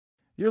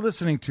You're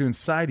listening to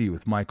Inside You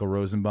with Michael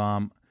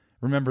Rosenbaum.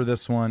 Remember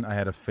this one? I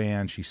had a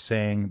fan. She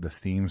sang the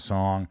theme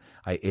song.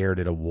 I aired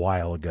it a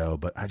while ago,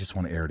 but I just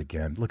want to air it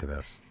again. Look at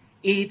this.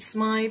 It's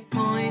my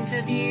point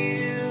of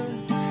view.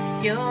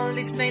 You're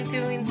listening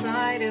to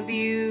Inside of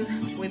You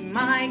with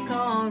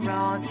Michael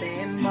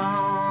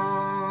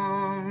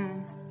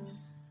Rosenbaum.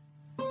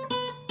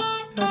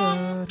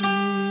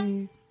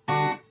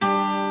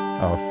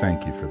 Oh,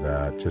 thank you for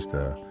that. Just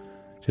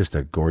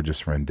a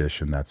gorgeous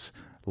rendition. That's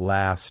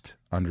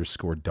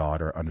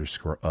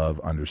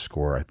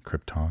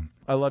last_daughter_of_Krypton.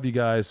 I love you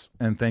guys,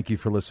 and thank you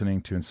for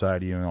listening to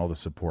Inside You and all the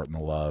support and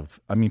the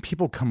love. I mean,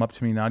 people come up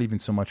to me, not even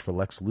so much for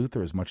Lex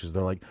Luthor as much as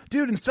they're like,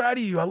 dude, Inside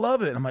of You, I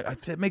love it. And I'm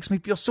like, it makes me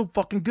feel so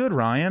fucking good,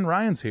 Ryan.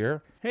 Ryan's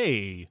here.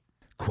 Hey.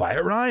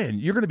 Quiet Ryan.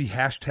 You're going to be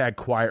hashtag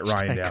Quiet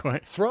Ryan now.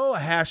 Throw a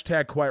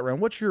hashtag Quiet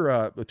Ryan. What's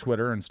your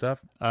Twitter and stuff?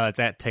 It's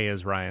at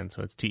Tellez Ryan,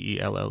 so it's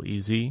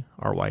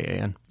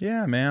TELLEZRYAN.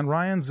 Yeah, man.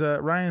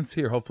 Ryan's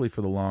here, hopefully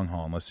for the long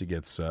haul, unless he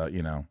gets,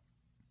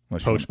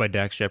 Poached by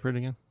Dax Shepard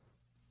again?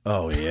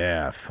 Oh,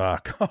 yeah.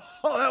 Fuck.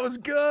 Oh, that was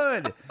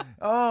good.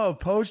 Oh,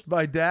 poached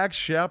by Dax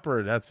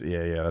Shepard. That's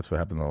what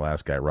happened to the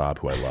last guy, Rob,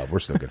 who I love.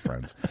 We're still good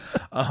friends.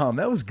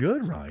 That was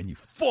good, Ryan. You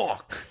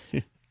fuck.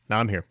 Now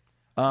I'm here.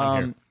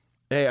 I'm here.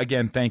 Hey,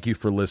 again, thank you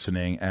for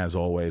listening. As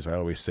always, I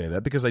always say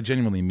that because I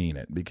genuinely mean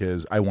it,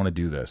 because I want to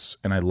do this,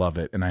 and I love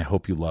it, and I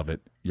hope you love it.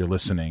 You're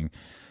listening.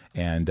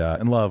 And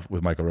In Love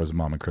with Michael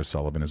Rosenbaum and Chris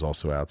Sullivan is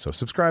also out. So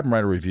subscribe and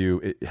write a review.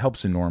 It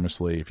helps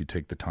enormously if you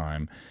take the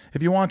time,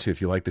 if you want to, if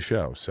you like the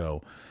show.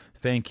 So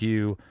thank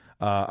you.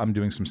 I'm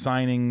doing some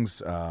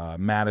signings.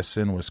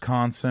 Madison,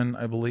 Wisconsin,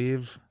 I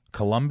believe.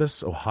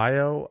 Columbus,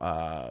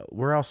 Ohio.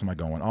 Where else am I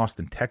going?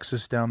 Austin,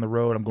 Texas down the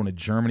road. I'm going to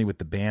Germany with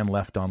the band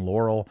Left on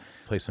Laurel.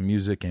 Play some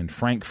music in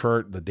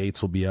Frankfurt. The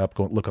dates will be up.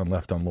 Go look on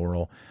Left on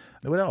Laurel.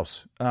 What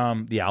else?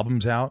 The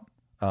album's out.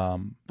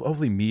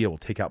 Hopefully Mia will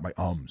take out my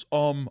ums.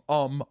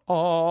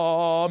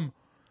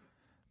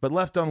 But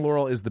Left on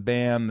Laurel is the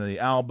band. The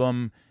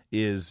album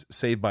is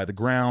Saved by the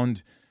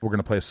Ground. We're going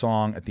to play a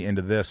song at the end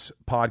of this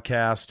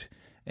podcast.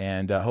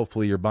 And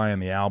hopefully you're buying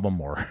the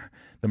album or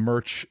the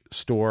merch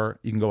store.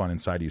 You can go on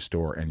Inside You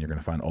store and you're going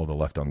to find all the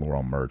Left on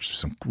Laurel merch.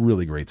 Some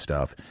really great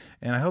stuff.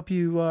 And I hope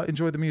you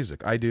enjoy the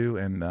music. I do.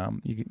 And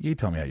you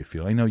tell me how you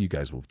feel. I know you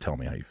guys will tell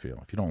me how you feel.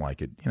 If you don't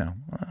like it,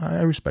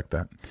 I respect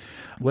that.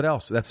 What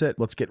else? That's it.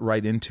 Let's get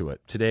right into it.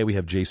 Today we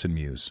have Jason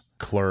Mewes.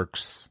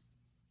 Clerks.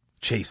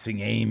 Chasing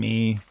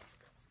Amy.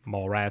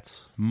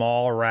 Mallrats.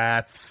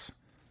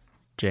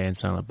 Jay and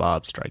Silent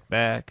Bob Strike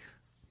Back.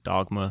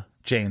 Dogma.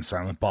 Jay and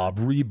Silent Bob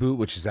Reboot,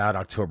 which is out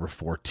October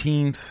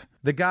 14th.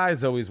 The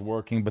guy's always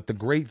working, but the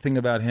great thing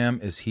about him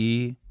is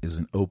he is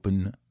an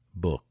open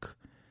book.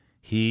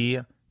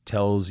 He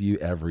tells you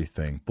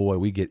everything. Boy,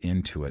 we get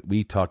into it.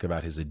 We talk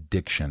about his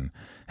addiction,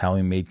 how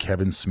he made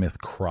Kevin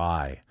Smith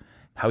cry,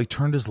 how he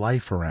turned his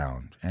life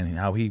around, and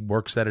how he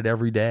works at it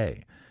every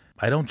day.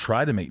 I don't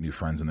try to make new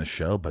friends in this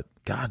show, but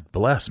God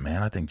bless,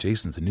 man. I think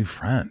Jason's a new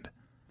friend.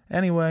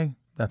 Anyway,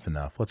 that's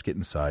enough. Let's get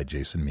inside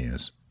Jason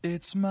Mewes.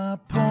 It's my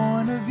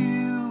point of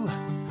view.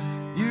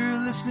 You're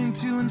listening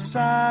to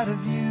Inside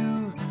of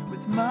You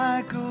with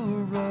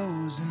Michael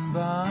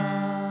Rosenbaum.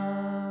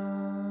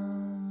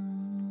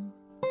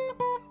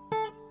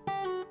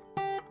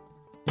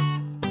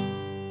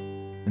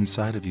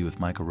 Inside of You with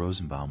Michael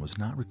Rosenbaum was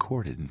not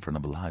recorded in front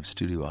of a live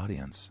studio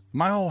audience.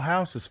 My whole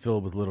house is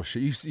filled with little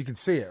shit. You can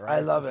see it, right? I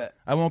love it.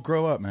 I won't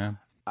grow up, man.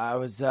 I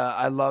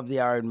love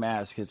the Iron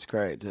Mask. It's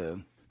great,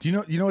 too. Do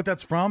you know what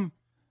that's from?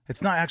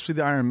 It's not actually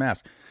the Iron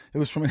Mask. It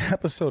was from an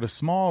episode of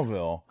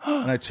Smallville,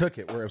 and I took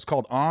it where it was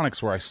called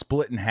Onyx, where I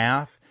split in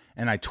half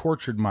and I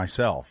tortured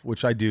myself,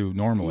 which I do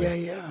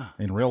normally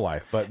in real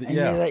life. But and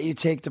you let you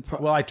take the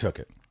well, I took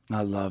it.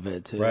 I love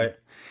it too. Right.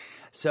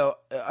 So,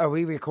 are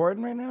we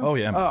recording right now? Oh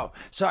yeah. Oh,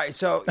 sorry.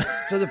 So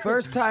the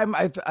first time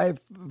I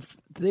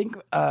think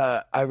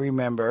I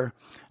remember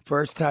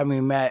first time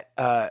we met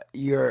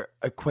your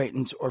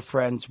acquaintance or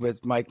friends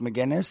with Mike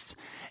McGinnis,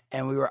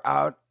 and we were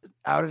out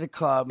at a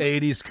club.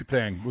 80s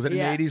thing. Was it an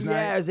 80s night?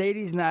 Yeah, it was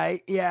 80s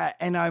night. Yeah,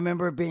 and I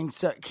remember being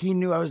so... He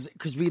knew I was...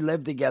 Because we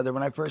lived together.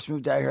 When I first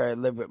moved out here, I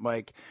lived with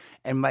Mike.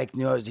 And Mike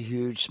knew I was a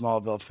huge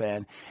Smallville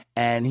fan.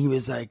 And he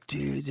was like,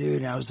 dude.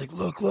 And I was like,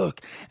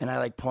 look. And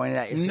I pointed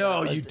at you.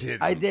 No, you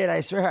didn't. I did. I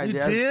swear I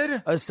did. You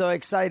did? I was so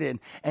excited.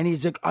 And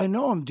he's like, I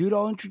know him, dude.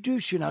 I'll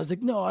introduce you. And I was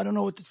like, no, I don't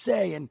know what to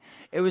say. And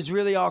it was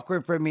really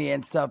awkward for me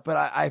and stuff. But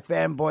I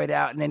fanboyed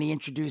out. And then he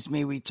introduced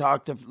me. We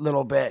talked a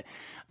little bit.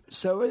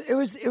 So it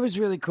was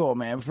really cool,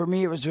 man. For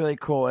me, it was really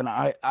cool, and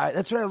I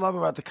that's what I love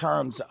about the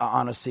cons.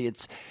 Honestly,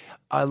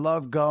 I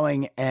love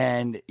going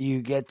and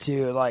you get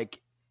to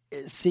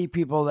see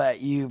people that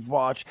you've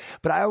watched.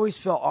 But I always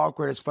feel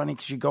awkward. It's funny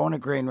because you go in a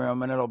green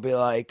room and it'll be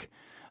like,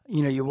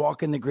 you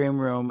walk in the green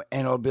room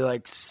and it'll be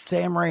like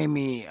Sam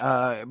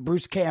Raimi,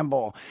 Bruce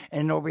Campbell,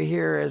 and over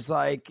here is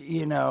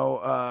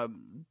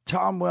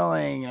Tom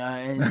Welling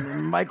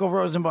and Michael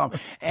Rosenbaum,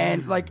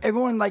 and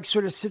everyone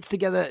sort of sits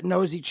together,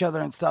 knows each other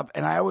and stuff.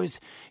 And I always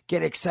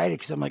get excited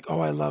because I'm like,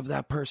 oh, I love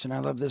that person. I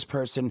love this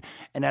person.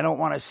 And I don't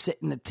want to sit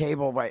in the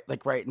table right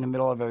in the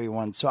middle of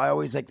everyone. So I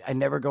always I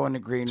never go in the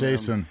green room.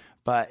 Jason,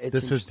 but it's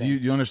this is, do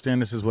you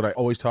understand? This is what I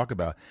always talk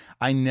about.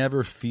 I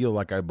never feel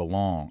like I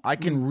belong. I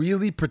can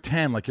really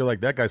pretend like you're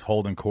like, that guy's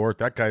holding court.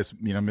 That guy's,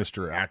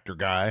 Mr. Actor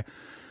guy.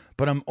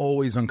 But I'm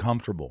always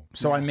uncomfortable.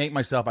 So I make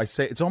myself, I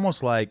say, it's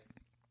almost like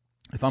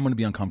if I'm going to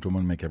be uncomfortable,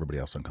 I'm going to make everybody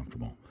else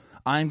uncomfortable.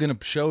 I'm going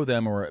to show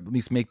them or at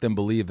least make them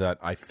believe that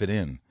I fit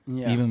in,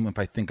 even if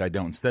I think I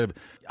don't. Instead of,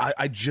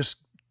 I just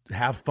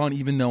have fun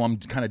even though I'm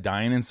kind of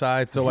dying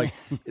inside. So if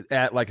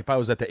I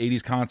was at the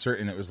 80s concert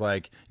and it was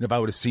like, if I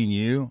would have seen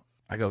you,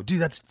 I go,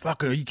 dude, that's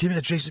fucking, are you kidding me?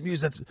 That's Jason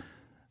Mewes. That's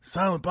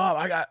Silent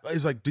Bob.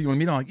 He's like, do you want to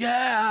meet him? I'm like,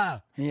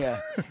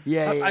 yeah.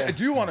 Yeah. I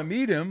do want to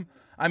meet him.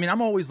 I mean,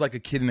 I'm always like a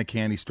kid in a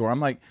candy store. I'm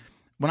like,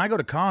 when I go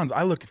to cons,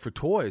 I look for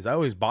toys. I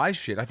always buy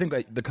shit. I think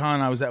the con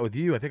I was at with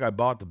you, I think I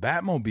bought the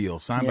Batmobile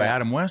signed by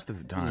Adam West at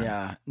the time.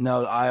 Yeah.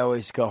 No, I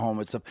always go home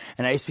with stuff.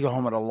 And I used to go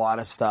home with a lot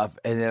of stuff.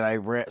 And then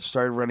I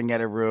started running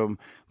out of room.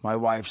 My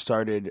wife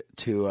started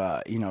to,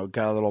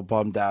 got a little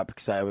bummed out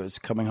because I was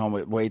coming home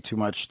with way too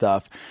much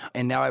stuff.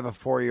 And now I have a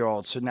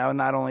 4-year-old. So now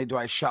not only do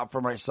I shop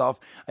for myself,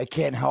 I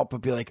can't help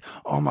but be like,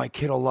 oh, my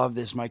kid will love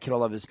this. My kid will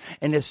love this.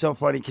 And it's so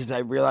funny because I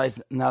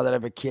realized now that I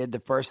have a kid, the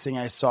first thing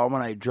I saw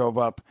when I drove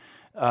up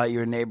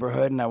your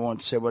neighborhood, and I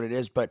won't say what it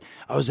is, but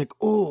I was like,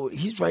 oh,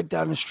 he's right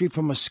down the street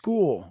from a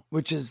school,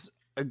 which is,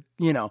 a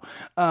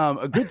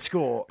good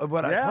school,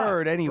 what I've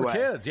heard anyway.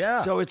 For kids,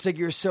 yeah. So it's like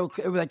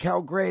like how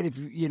great if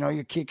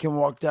your kid can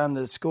walk down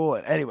to school.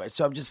 Anyway,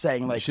 so I'm just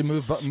saying, like, you should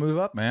move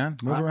up, man.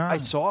 Move around. I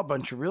saw a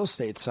bunch of real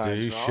estate signs.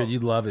 Dude, you should.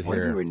 You'd love it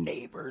here. We were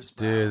neighbors,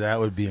 bro. Dude, that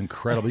would be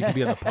incredible. You could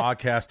be on the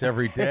podcast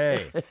every day.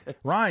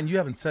 Ryan, you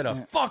haven't said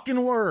a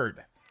fucking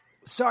word.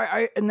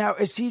 Sorry, now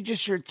is he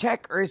just your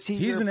tech or is he?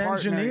 He's your an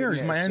partner? engineer.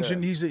 He's my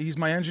engineer. He's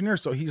my engineer.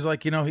 So he's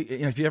like,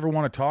 if you ever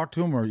want to talk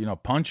to him or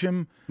punch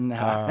him,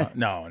 no.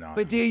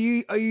 But are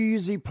you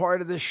usually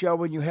part of the show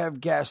when you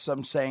have guests?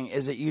 I'm saying,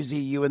 is it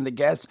usually you and the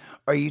guests?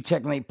 Or are you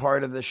technically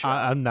part of the show?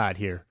 I'm not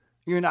here.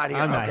 You're not here.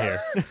 I'm not here.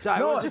 So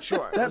I wasn't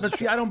sure. But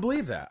see, I don't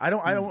believe that. I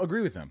don't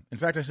agree with him. In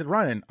fact, I said,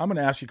 Ryan, I'm going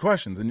to ask you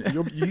questions, and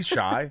he's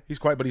shy. He's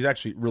quiet, but he's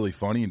actually really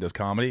funny and does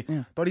comedy.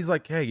 Yeah. But he's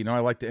like, hey, I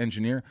like to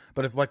engineer.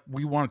 But if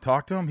we want to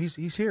talk to him, he's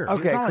here.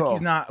 Okay,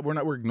 it's not cool.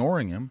 Like we're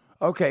ignoring him.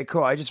 Okay,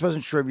 cool. I just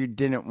wasn't sure if you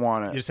didn't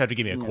want to. You just have to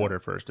give me a quarter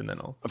first, and then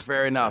I'll.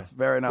 Fair enough.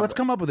 Fair enough. Let's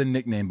come up with a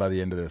nickname by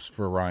the end of this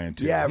for Ryan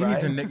too. Yeah, he right.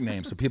 needs a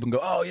nickname so people can go,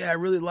 oh yeah, I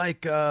really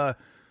like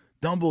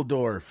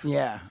Dumbledore.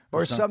 Yeah,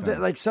 or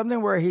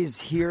something where he's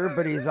here,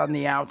 but he's on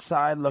the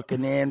outside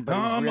looking in, but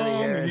he's really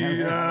here. On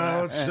the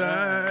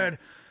outside,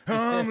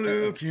 I'm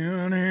looking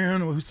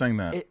in. Who sang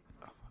that?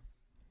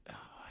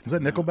 Is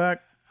that Nickelback?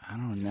 I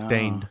don't know.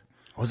 Stained.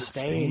 Was it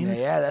Stained?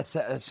 Yeah,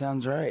 that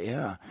sounds right.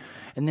 Yeah.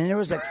 And then there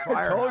was like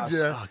Firehouse. I told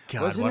you. Oh,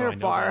 God, Wasn't there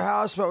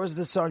Firehouse? What was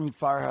the song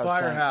Firehouse?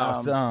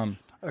 Firehouse.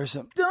 Or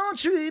something. Don't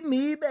treat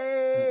me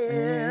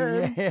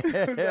bad. Yeah. Is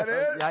that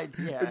it?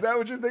 Yeah. Is that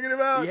what you're thinking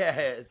about?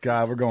 Yes.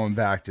 God, we're going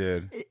back,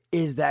 dude.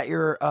 Is that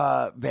your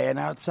van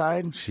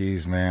outside?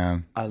 Jeez,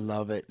 man. I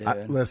love it,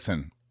 dude.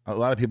 Listen, a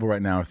lot of people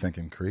right now are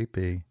thinking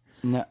creepy.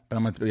 No. But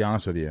I'm going to be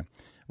honest with you.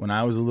 When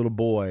I was a little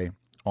boy,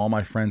 all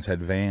my friends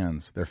had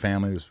vans. Their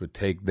families would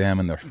take them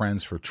and their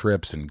friends for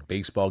trips and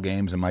baseball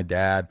games. And my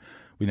dad,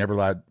 we never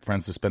allowed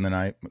friends to spend the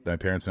night. My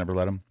parents never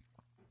let them.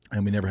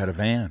 And we never had a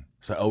van.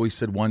 So I always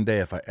said one day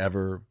if I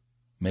ever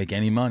make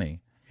any money,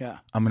 I'm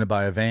going to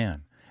buy a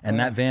van. And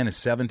that van is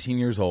 17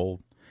 years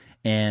old.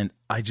 And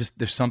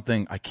there's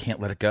something, I can't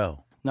let it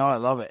go. No, I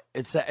love it.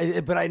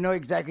 But I know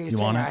exactly what you're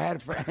saying.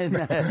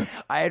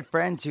 I had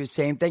friends who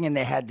same thing, and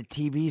they had the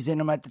TVs in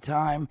them at the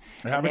time.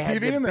 They have a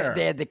TV in there.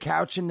 They had the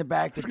couch in the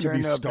back that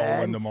turned to a bed. It's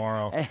stolen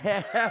tomorrow. Right?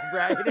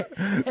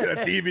 It's got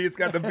a TV. It's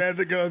got the bed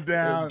that goes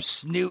down.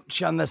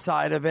 Snooch on the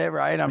side of it,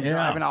 right? I'm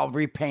driving. I'll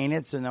repaint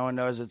it so no one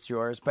knows it's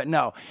yours. But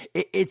no,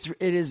 it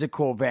is a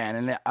cool van,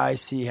 and I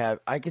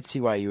could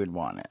see why you would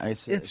want it.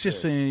 It's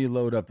just saying you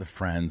load up the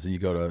friends and you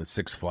go to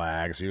Six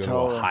Flags, or you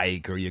go to a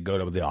hike, or you go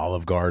to the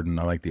Olive Garden.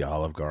 I like the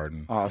Olive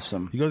Garden.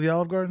 Awesome. You go to the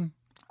Olive Garden?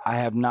 I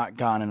have not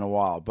gone in a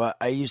while, but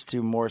I used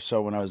to more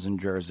so when I was in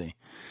Jersey.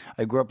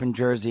 I grew up in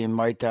Jersey, and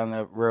right down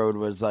the road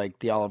was like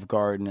the Olive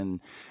Garden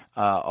and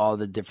all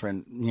the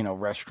different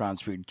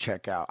restaurants we'd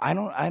check out. I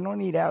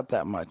don't eat out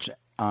that much,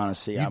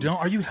 honestly. You don't?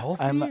 Are you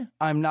healthy?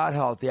 I'm not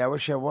healthy. I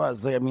wish I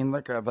was. I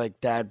have like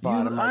dad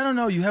bod. I don't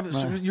know.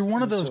 You're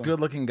one of those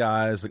good-looking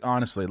guys. Like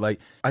honestly,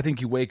 I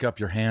think you wake up,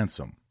 you're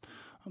handsome.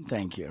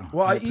 Thank you.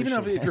 Well, even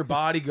if your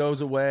body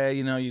goes away,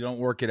 you don't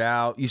work it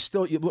out,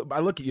 I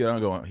look at you and I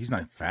go, he's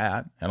not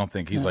fat. I don't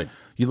think he's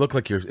you look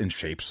like you're in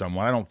shape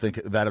somewhat. I don't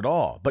think that at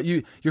all. But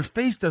your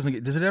face does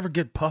it ever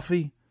get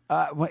puffy?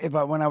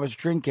 When I was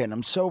drinking,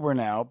 I'm sober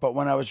now, but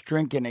when I was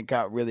drinking, it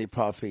got really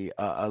puffy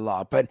a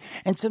lot.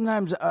 And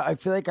sometimes I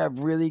feel like I've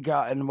really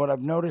gotten, what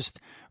I've noticed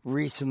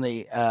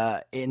recently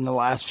in the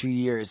last few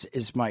years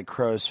is my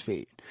crow's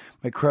feet.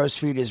 My crow's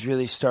feet is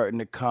really starting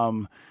to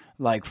come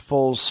like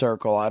full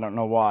circle. I don't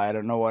know why. I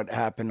don't know what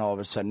happened all of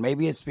a sudden.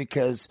 Maybe it's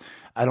because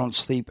I don't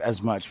sleep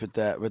as much with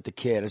the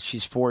kid.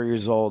 She's 4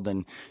 years old,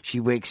 and she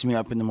wakes me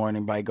up in the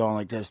morning by going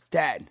like this,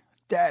 Dad,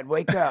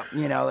 wake up,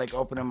 like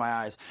opening my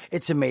eyes.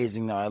 It's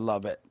amazing, though. I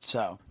love it.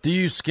 So, do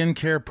you use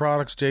skincare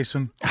products,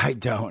 Jason? I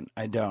don't.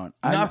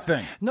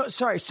 Nothing. No,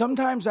 sorry.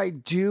 Sometimes I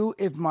do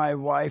if my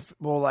wife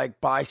will like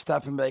buy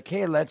stuff and be like,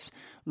 hey, let's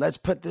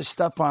put this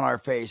stuff on our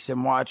face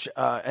and watch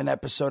an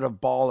episode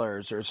of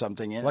Ballers or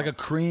something. Like a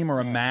cream or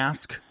a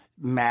mask?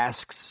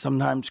 Masks,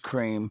 sometimes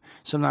cream.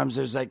 Sometimes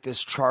there's like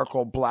this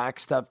charcoal black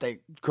stuff that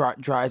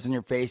dries on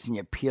your face and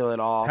you peel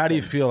it off. How do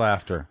you feel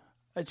after?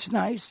 It's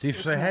nice. Do you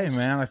say, hey,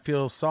 man, I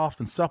feel soft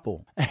and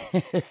supple?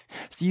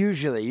 It's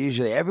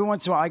usually. Every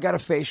once in a while, I got a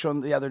facial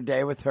the other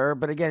day with her.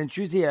 But again, it's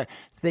usually a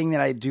thing that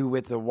I do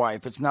with the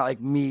wife. It's not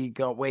like me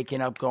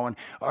waking up going,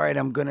 all right,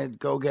 I'm going to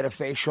go get a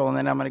facial and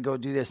then I'm going to go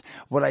do this.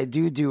 What I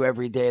do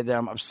every day that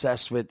I'm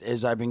obsessed with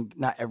is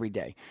not every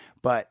day,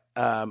 but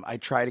I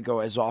try to go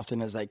as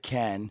often as I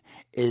can,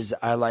 is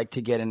I like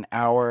to get an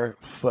hour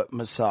foot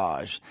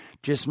massage.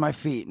 Just my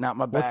feet, not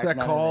my back. What's that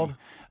called?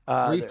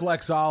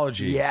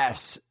 Reflexology.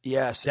 Yes.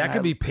 That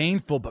can be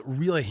painful, but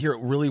really, I hear it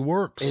really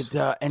works.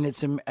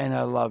 And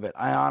I love it.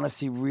 I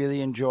honestly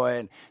really enjoy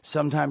it.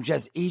 Sometimes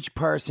just each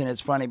person, it's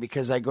funny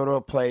because I go to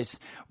a place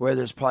where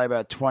there's probably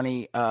about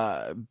 20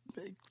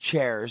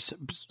 chairs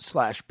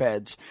 /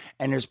 beds,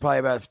 and there's probably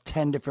about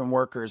 10 different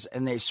workers,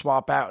 and they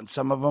swap out, and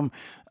some of them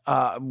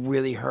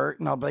really hurt,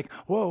 and I'll be like,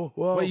 whoa.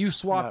 Wait, you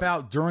swap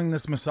out during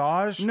this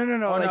massage? No.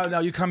 Oh, like, no,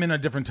 you come in a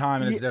different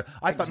time. And it's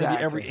I thought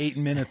maybe every 8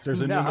 minutes there's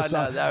a new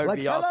massage. No, that would like,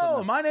 be hello,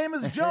 awesome. my name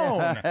is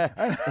Joan.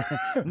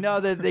 No,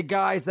 the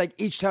guy's like,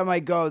 each time I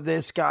go,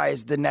 this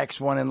guy's the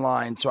next one in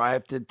line, so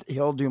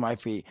he'll do my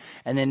feet,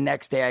 and then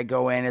next day I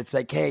go in, it's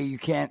like, hey, you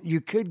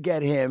could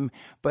get him,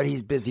 but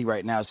he's busy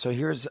right now, so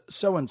here's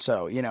so and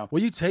so.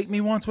 Will you take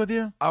me once with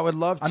you? I would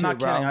love to. I'm not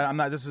bro. kidding. I'm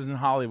not. This isn't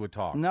Hollywood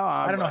talk. No,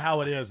 I don't know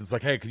how it is. It's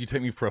like, hey, could you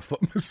take me for a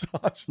foot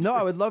massage? No,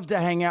 I would love to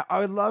hang out. I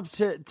would love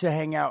to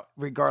hang out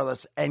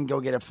regardless and go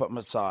get a foot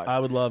massage. I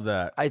would love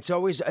that. It's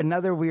always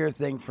another weird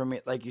thing for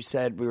me. Like you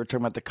said, we were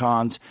talking about the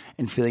cons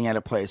and feeling out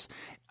of place.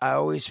 I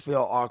always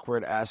feel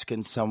awkward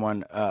asking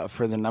someone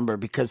for the number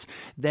because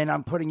then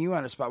I'm putting you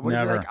on a spot. What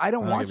if you're like, I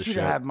don't want you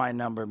to have my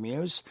number,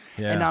 Muse.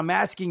 Yeah. And I'm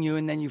asking you,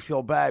 and then you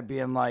feel bad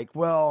being like,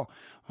 well,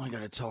 I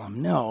got to tell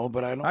him no,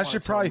 but I don't. I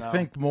should probably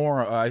think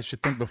more. I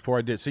should think before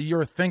I did. So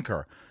you're a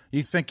thinker.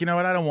 You think, you know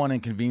what? I don't want to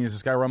inconvenience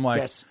this guy. Where I'm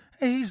like, yes.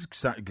 Hey, he's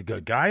a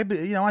good guy, but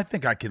I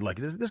think I could like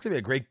this. This could be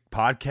a great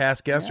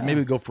podcast guest, or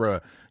maybe we go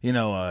for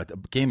a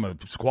game of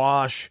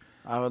squash.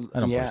 I don't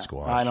play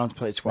squash. I don't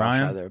play squash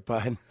Ryan? either.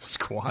 But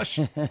Squash?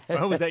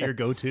 Why was that your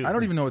go-to? I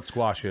don't even know what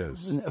squash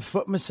is.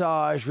 Foot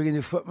massage. We can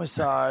do foot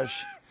massage.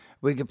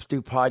 We could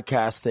do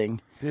podcasting.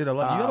 Dude, I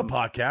love you. Have a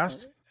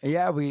podcast.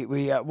 Yeah,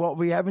 we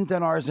haven't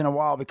done ours in a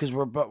while because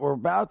we're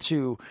about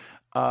to.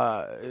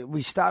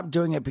 We stopped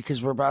doing it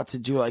because we're about to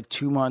do like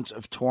 2 months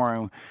of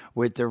touring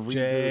with the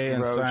Jay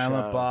and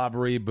Silent Bob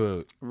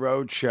reboot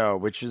road show,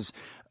 which is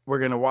we're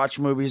gonna watch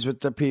movies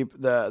with the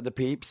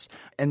peeps,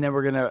 and then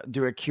we're gonna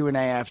do a Q&A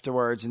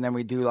afterwards, and then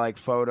we do like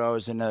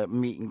photos and a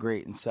meet and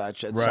greet and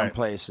such at some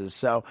places.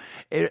 So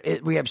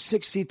we have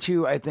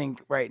 62, I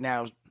think, right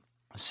now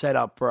set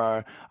up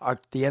for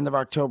the end of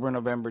October,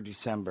 November,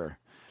 December.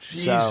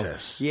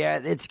 Jesus. So, yeah,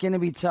 it's gonna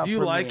be tough. Do you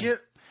like it?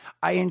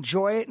 I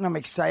enjoy it, and I'm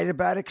excited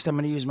about it because I'm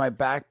going to use my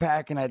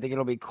backpack, and I think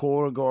it'll be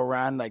cool to go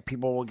around. Like,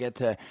 people will get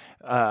to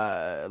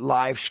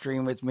live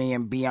stream with me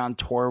and be on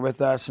tour with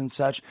us and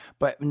such.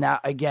 But now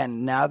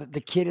that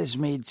the kid has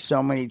made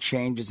so many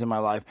changes in my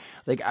life,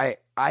 like,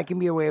 I can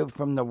be away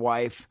from the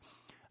wife,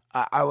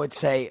 I would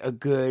say a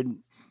good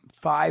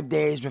 5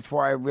 days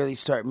before I really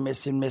start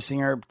missing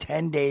her.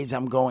 10 days,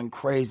 I'm going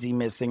crazy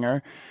missing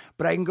her.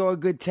 But I can go a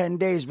good 10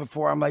 days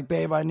before I'm like,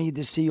 babe, I need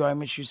to see you. I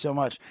miss you so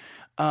much.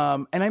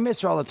 And I miss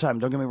her all the time,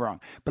 don't get me wrong.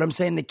 But I'm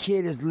saying the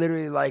kid is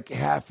literally like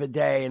half a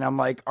day, and I'm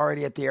like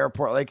already at the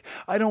airport. Like,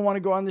 I don't want to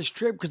go on this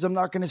trip because I'm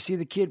not going to see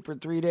the kid for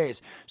 3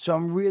 days. So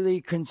I'm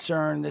really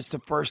concerned. It's the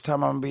first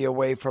time I'm going to be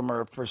away from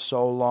her for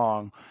so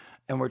long.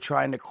 And we're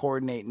trying to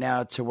coordinate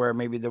now to where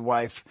maybe the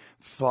wife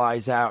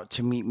flies out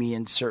to meet me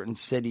in certain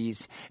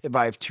cities if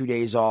I have 2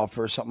 days off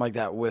or something like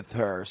that with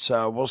her.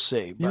 So we'll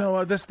see. You know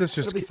what? This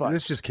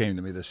just came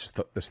to me. This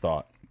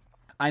thought.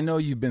 I know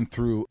you've been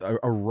through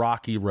a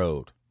rocky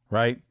road,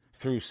 right?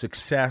 Through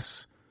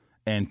success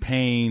and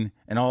pain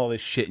and all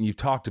this shit, and you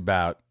talk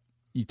about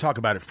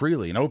it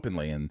freely and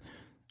openly, and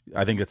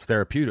I think it's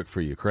therapeutic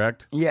for you.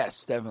 Correct?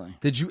 Yes, definitely.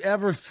 Did you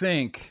ever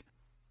think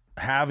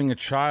having a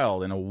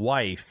child and a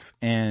wife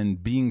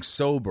and being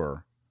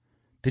sober,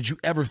 did you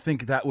ever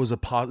think that was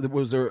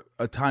was there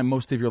a time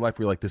most of your life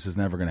where you're like, this is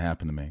never going to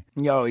happen to me?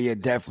 Oh, yeah,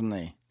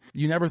 definitely.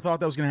 You never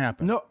thought that was going to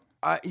happen? No,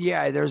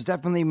 yeah, there's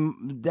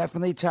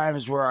definitely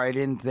times where I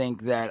didn't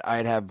think that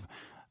I'd have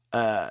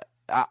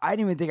I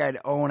didn't even think I'd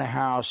own a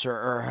house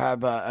or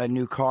have a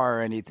new car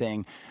or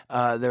anything.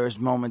 There was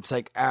moments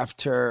like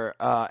after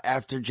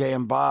Jay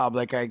and Bob,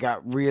 like I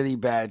got really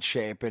bad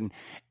shape, and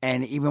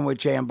even with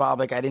Jay and Bob,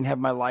 like I didn't have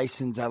my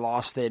license, I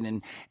lost it,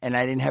 and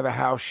I didn't have a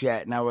house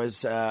yet, and I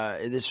was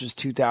this was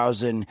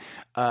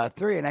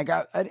 2003, and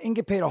I didn't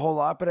get paid a whole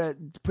lot, but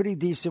pretty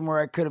decent where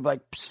I could have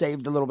like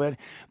saved a little bit,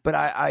 but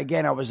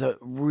I was a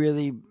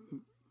really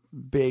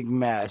big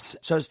mess.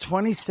 So I was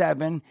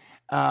 27.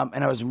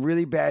 And I was in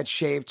really bad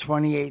shape,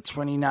 28,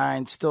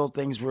 29, still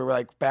things were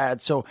like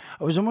bad. So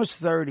I was almost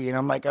 30 and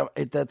I'm like,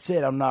 that's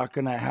it. I'm not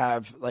going to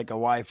have like a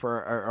wife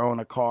or own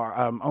a car,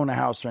 own a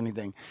house or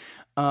anything.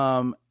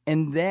 And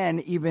then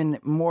even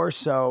more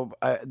so,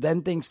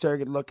 then things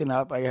started looking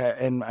up.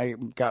 I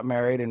got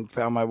married and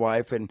found my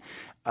wife and,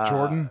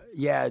 Jordan?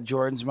 Yeah,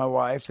 Jordan's my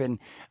wife. And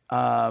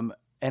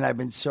I've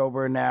been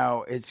sober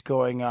now. It's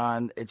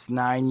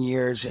 9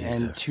 years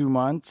and 2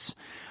 months.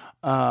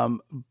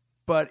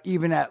 But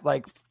even at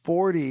like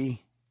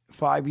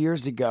 45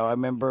 years ago, I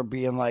remember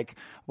being like,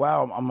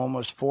 wow, I'm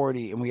almost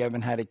 40 and we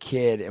haven't had a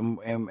kid.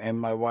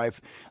 And my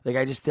wife, like,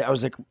 I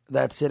was like,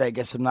 that's it. I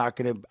guess I'm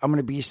going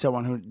to be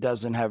someone who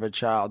doesn't have a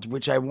child,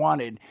 which I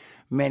wanted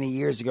many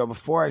years ago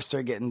before I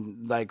started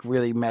getting like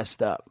really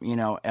messed up,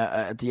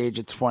 at the age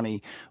of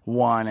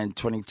 21 and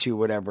 22,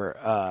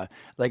 whatever.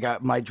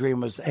 My dream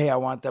was, hey, I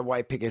want that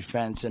white picket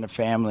fence and a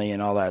family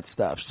and all that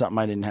stuff, something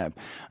I didn't have.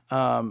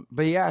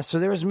 But yeah, so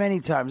there was many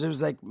times it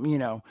was like,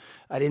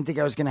 I didn't think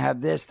I was going to have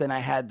this. Then I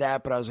had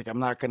that, but I was like, I'm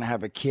not going to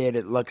have a kid.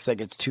 It looks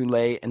like it's too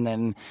late. And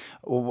then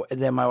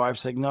my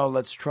wife's like, no,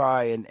 let's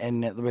try.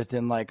 And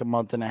within like a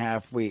month and a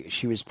half,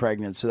 she was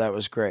pregnant. So that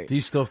was great. Do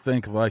you still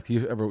think like,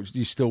 do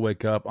you still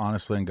wake up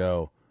honestly and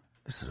go,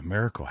 this is a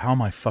miracle. How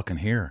am I fucking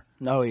here?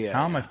 Oh yeah.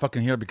 How am I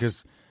fucking here?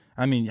 Because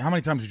I mean, how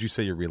many times would you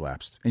say you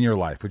relapsed in your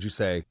life? Would you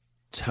say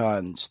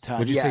tons?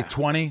 Would you say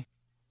 20?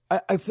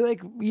 I feel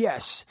like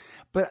yes,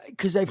 but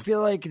because I feel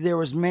like there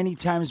was many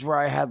times where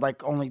I had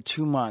like only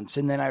 2 months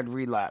and then I'd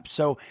relapse.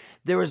 So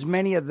there was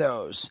many of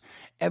those,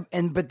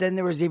 but then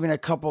there was even a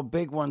couple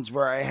big ones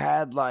where I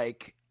had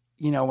like,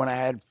 when I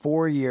had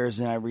 4 years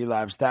and I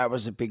relapsed, that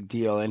was a big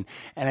deal. And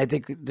I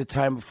think the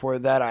time before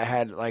that I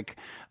had like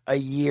a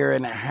year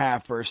and a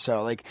half or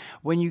so. Like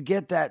when you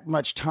get that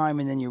much time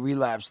and then you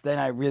relapse, then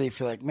I really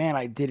feel like, man,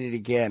 I did it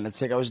again.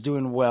 It's like I was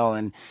doing well,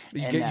 and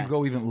you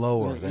go even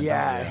lower. Then,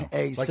 yeah,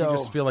 like you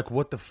just feel like,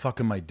 what the fuck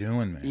am I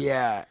doing, man?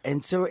 Yeah,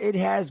 and so it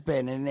has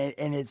been, and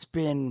it's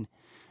been,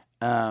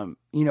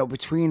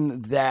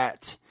 between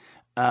that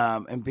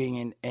and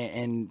being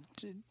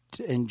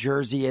in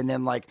Jersey and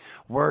then like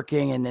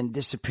working and then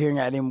disappearing.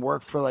 I didn't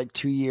work for like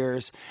 2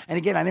 years, and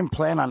again, I didn't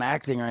plan on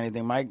acting or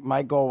anything.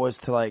 My goal was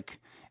to like,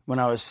 when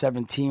I was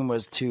 17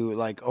 was to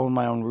like own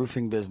my own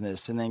roofing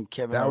business, and then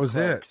Kevin. That was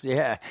Clerks. it.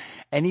 Yeah,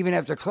 and even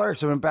after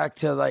Clerks, I went back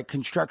to like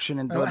construction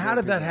and. How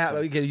did that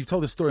happen? Again, you've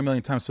told this story a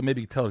million times, so maybe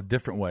you can tell it a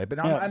different way.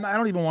 But I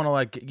don't even want to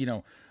like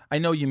I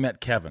know you met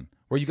Kevin.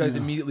 Were you guys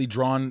immediately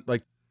drawn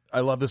like,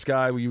 I love this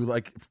guy? Were you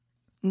like?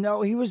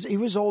 No, he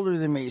was older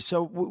than me,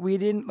 so we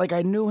didn't like.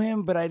 I knew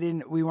him, but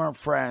we weren't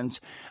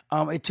friends.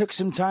 It took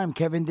some time.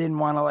 Kevin didn't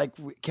want to like.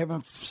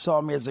 Kevin saw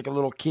me as like a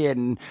little kid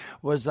and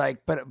was like,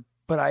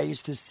 but I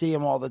used to see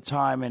him all the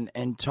time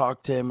and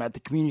talk to him at the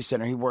community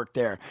center. He worked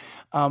there.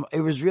 It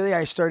was really,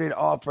 I started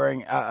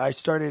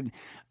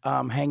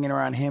hanging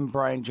around him,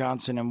 Brian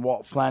Johnson, and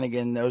Walt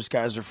Flanagan. Those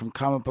guys are from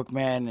Comic Book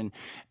Man,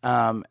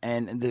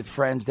 and the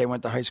friends, they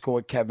went to high school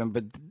with Kevin.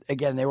 But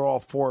again, they were all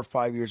 4 or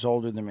 5 years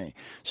older than me.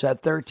 So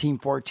at 13,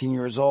 14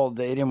 years old,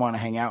 they didn't want to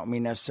hang out with me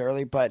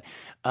necessarily, but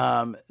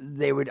I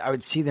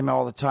would see them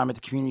all the time at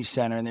the community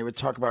center, and they would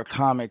talk about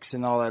comics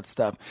and all that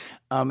stuff.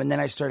 And then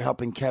I started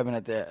helping Kevin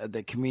at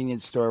the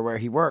convenience store where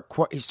he worked.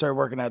 He started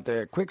working at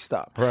the Quick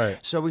Stop. Right.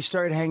 So we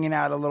started hanging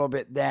out a little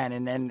bit then,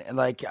 and then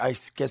like I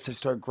guess I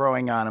started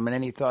growing on him, and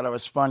then he thought I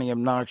was funny,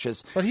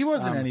 obnoxious. But he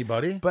wasn't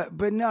anybody. But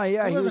no,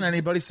 yeah, he wasn't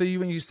anybody. So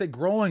when you say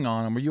growing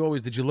on him,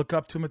 did you look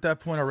up to him at that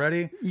point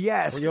already?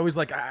 Yes. Were you always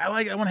like, I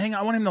want to hang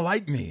out. I want him to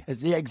like me.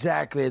 Yeah,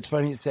 exactly. It's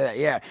funny you say that.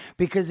 Yeah,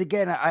 because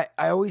again, I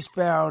always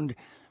found.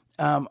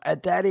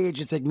 At that age,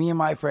 it's like me and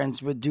my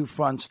friends would do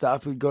fun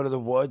stuff. We'd go to the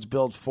woods,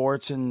 build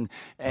forts, and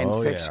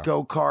fix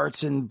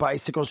go-karts and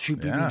bicycles,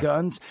 shoot BB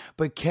guns.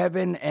 But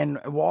Kevin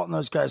and Walt and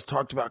those guys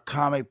talked about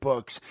comic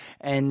books,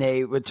 and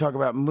they would talk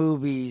about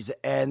movies,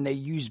 and they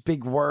use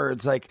big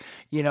words like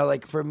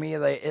for me,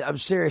 like I'm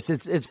serious.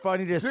 It's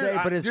funny to say,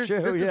 but it's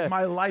true. This is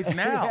my life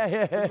now.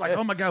 It's like,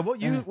 oh my god, what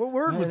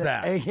word was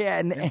that? Yeah,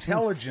 and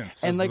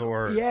intelligence and is like the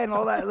word. Yeah, and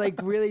all that like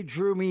really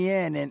drew me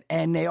in,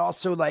 and they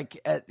also like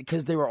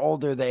because they were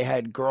older, they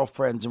had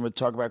girlfriends and would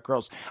talk about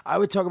girls. I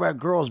would talk about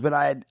girls, but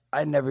I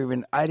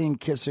didn't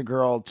kiss a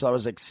girl until I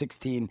was like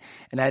 16,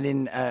 and I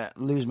didn't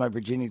lose my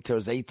virginity until I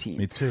was 18.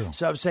 Me too.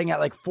 So I was saying at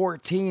like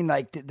 14,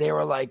 like they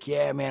were like,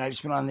 yeah, man, I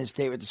just went on this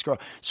date with this girl.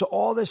 So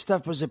all this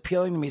stuff was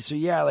appealing to me. So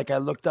yeah, like I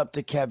looked up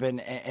to Kevin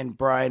and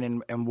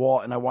Brian and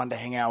Walt, and I wanted to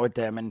hang out with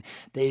them. And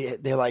they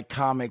like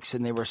comics,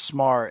 and they were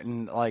smart,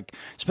 and like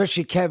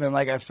especially Kevin,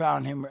 like I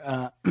found him,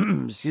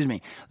 excuse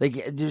me,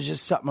 like there's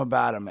just something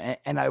about him,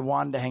 and I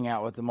wanted to hang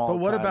out with him all the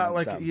time. But what about and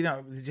like, stuff.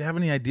 did you have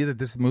any idea that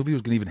this movie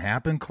was going to even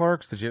happen,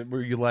 Clarks?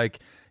 Were you like,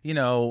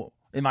 am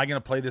I going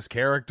to play this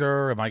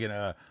character? Am I going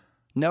to...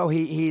 No,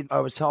 I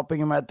was helping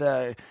him at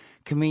the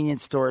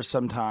convenience store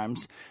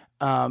sometimes.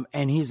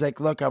 And he's like,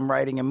 look, I'm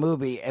writing a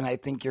movie and I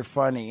think you're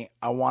funny.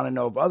 I want to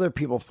know if other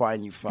people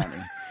find you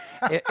funny.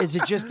 Is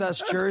it just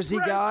us Jersey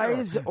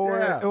guys,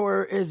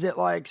 or is it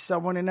like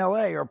someone in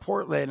LA or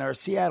Portland or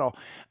Seattle?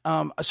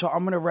 So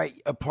I'm going to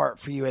write a part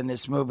for you in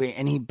this movie.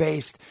 And he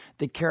based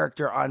the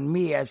character on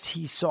me as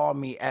he saw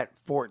me at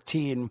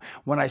 14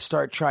 when I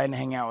start trying to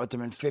hang out with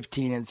him in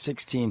 15 and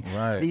 16.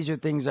 Right. These are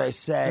things I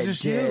said. This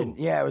is you.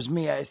 Yeah, it was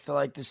me. I used to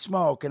like to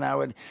smoke, and I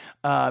would,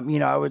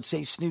 I would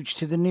say snooch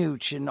to the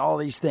nooch and all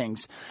these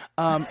things.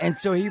 And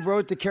so he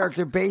wrote the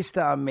character based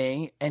on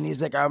me, and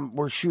he's like,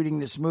 we're shooting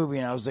this movie.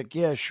 And I was like,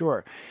 yeah, sure.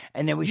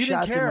 And then we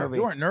shot the movie.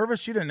 You weren't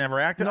nervous? You didn't ever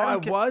act? No, I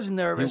was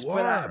nervous,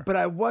 but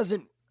I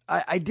wasn't.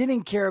 I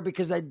didn't care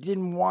because I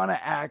didn't want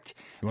to act.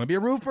 You want to be a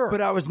roofer.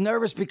 But I was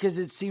nervous because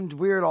it seemed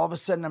weird. All of a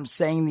sudden, I'm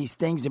saying these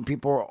things and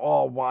people were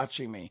all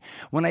watching me.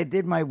 When I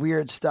did my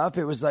weird stuff,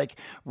 it was like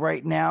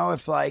right now,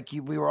 if like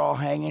we were all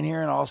hanging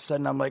here and all of a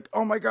sudden I'm like,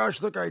 oh my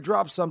gosh, look, I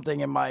dropped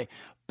something and my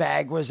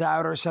bag was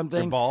out or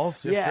something. Your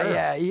balls?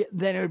 Yeah.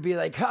 Then it would be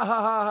like, ha,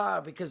 ha, ha,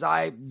 ha, because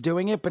I'm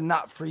doing it, but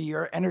not for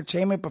your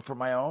entertainment, but for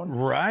my own.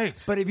 Right.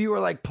 But if you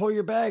were like, pull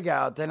your bag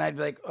out, then I'd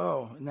be like,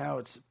 oh, now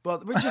it's,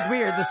 which is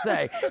weird to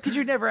say, because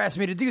you never asked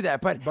me to do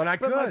that. But I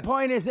could. But my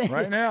point is,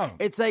 right now.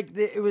 It's like,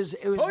 it was.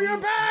 Pull your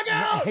bag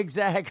out!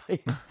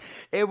 Exactly.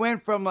 It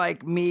went from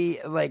like me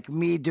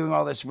doing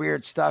all this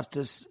weird stuff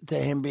to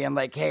him being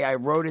like, hey, I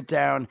wrote it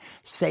down,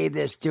 say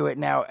this, do it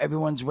now.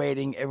 Everyone's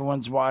waiting.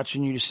 Everyone's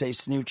watching you to say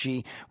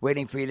Snoochie,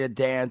 waiting for you to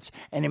dance.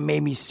 And it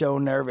made me so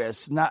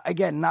nervous.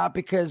 Not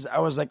because I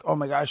was like, oh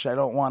my gosh, I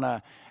don't want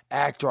to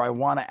act or I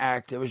want to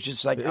act. It was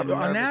just like I'm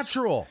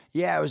unnatural.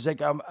 Yeah, it was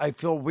like I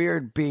feel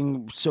weird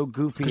being so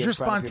goofy. Because you're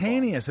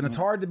spontaneous, and it's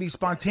hard to be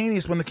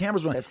spontaneous when the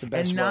camera's running. That's the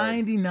best and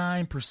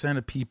 99%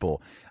 of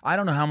people, I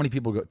don't know how many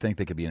people think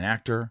they could be an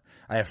actor.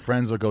 I have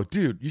friends that go,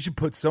 dude, you should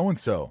put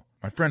so-and-so.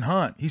 My friend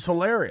Hunt, he's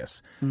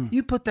hilarious.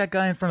 You put that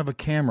guy in front of a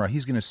camera,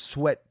 he's going to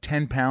sweat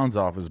 10 pounds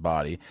off his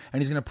body,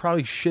 and he's going to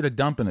probably shit a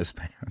dump in his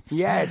pants.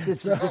 Yeah,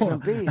 it's a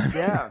different beast,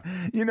 yeah.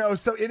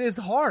 So it is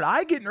hard.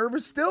 I get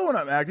nervous still when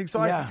I'm acting.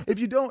 So if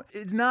you don't,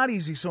 it's not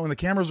easy. So when the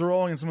cameras are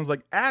rolling and someone's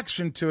like,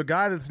 action to a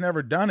guy that's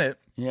never done it,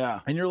 yeah,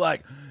 and you're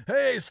like,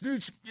 hey,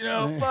 Snooch,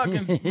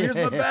 fucking, here's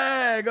my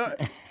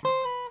bag.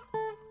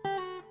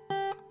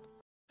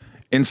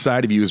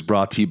 Inside of You is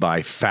brought to you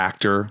by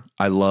Factor.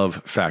 I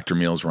love Factor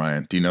meals,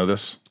 Ryan. Do you know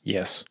this?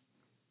 Yes.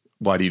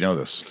 Why do you know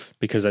this?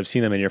 Because I've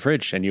seen them in your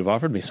fridge and you've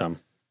offered me some.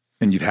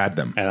 And you've had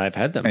them. And I've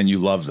had them. And you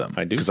love them.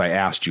 I do. Because I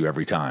asked you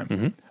every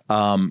time.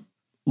 Mm-hmm.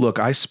 Look,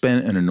 I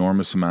spent an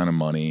enormous amount of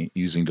money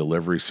using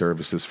delivery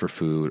services for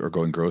food or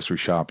going grocery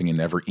shopping and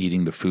never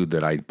eating the food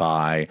that I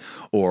buy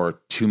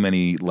or too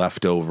many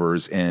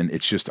leftovers. And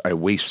it's just, I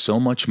waste so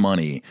much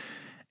money.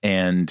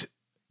 And,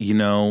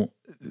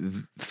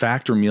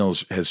 Factor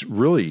Meals has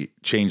really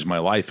changed my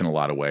life in a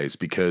lot of ways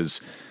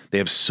because they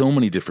have so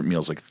many different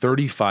meals, like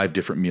 35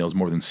 different meals,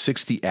 more than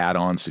 60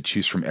 add-ons to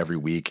choose from every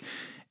week.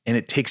 And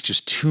it takes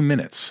just 2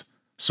 minutes.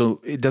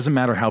 So it doesn't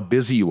matter how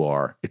busy you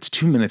are. It's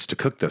 2 minutes to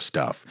cook this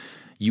stuff.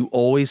 You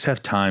always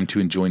have time to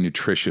enjoy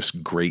nutritious,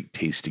 great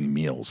tasting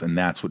meals. And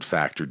that's what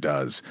Factor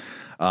does.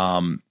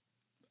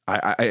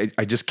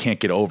 I just can't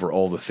get over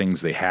all the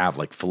things they have,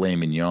 like filet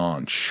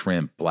mignon,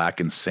 shrimp,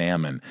 blackened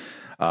salmon,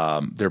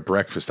 their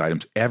breakfast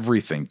items,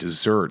 everything,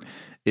 dessert.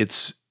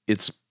 It's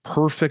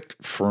perfect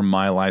for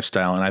my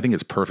lifestyle, and I think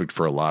it's perfect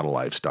for a lot of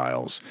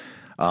lifestyles.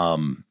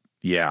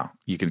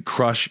 You can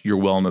crush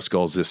your wellness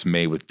goals this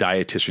May with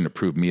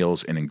dietitian-approved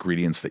meals and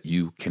ingredients that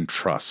you can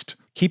trust.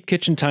 Keep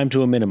kitchen time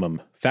to a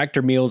minimum.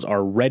 Factor meals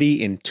are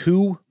ready in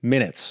 2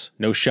 minutes.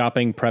 No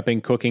shopping,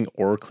 prepping, cooking,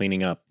 or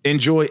cleaning up.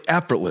 Enjoy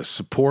effortless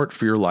support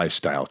for your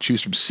lifestyle.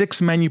 Choose from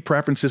 6 menu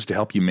preferences to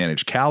help you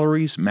manage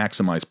calories,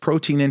 maximize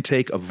protein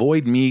intake,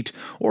 avoid meat,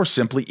 or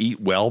simply eat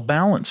well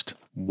balanced.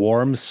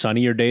 Warm,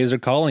 sunnier days are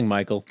calling,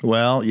 Michael.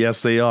 Well,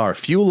 yes, they are.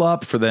 Fuel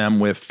up for them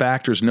with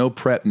Factor's no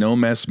prep, no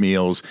mess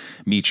meals.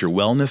 Meet your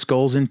wellness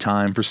goals in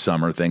time for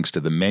summer thanks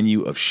to the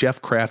menu of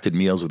chef-crafted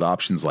meals with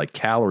options like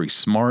Calorie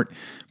Smart,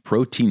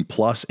 Protein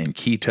Plus, and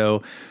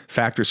Keto.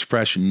 Factor's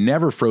fresh,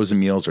 never frozen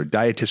meals are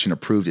dietitian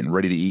approved and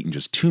ready to eat in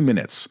just 2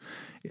 minutes.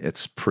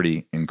 It's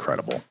pretty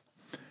incredible.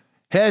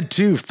 Head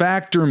to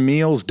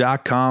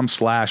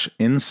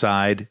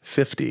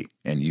factormeals.com/inside50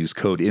 and use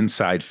code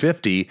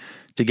inside50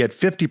 to get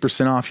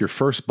 50% off your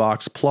first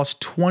box plus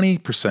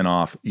 20%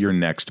 off your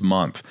next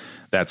month.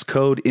 That's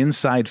code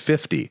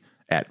inside50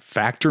 at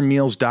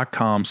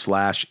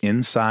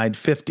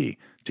factormeals.com/inside50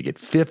 to get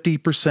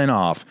 50%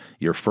 off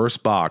your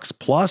first box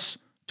plus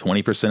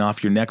 20%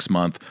 off your next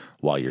month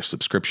while your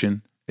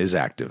subscription is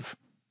active.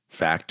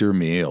 Factor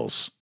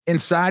Meals.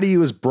 Inside of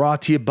You is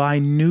brought to you by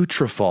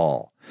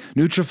Nutrafol.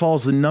 Nutrafol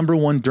is the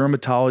 #1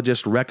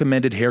 dermatologist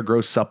recommended hair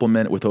growth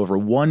supplement with over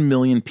 1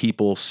 million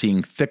people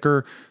seeing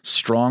thicker,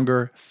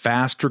 stronger,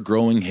 faster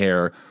growing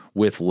hair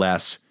with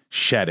less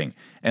shedding.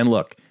 And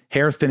look,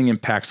 hair thinning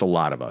impacts a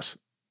lot of us,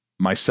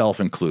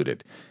 myself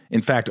included.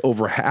 In fact,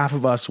 over half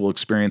of us will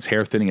experience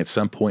hair thinning at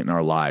some point in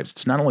our lives.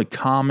 It's not only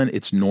common,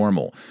 it's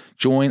normal.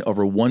 Join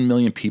over 1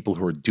 million people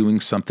who are doing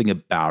something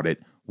about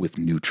it with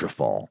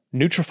Nutrafol.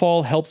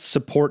 Nutrafol helps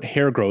support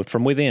hair growth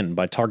from within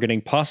by targeting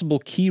possible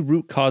key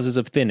root causes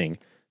of thinning: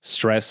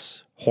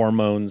 stress,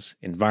 hormones,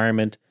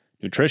 environment,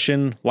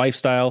 nutrition,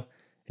 lifestyle,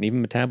 and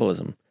even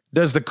metabolism.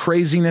 Does the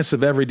craziness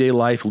of everyday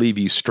life leave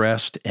you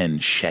stressed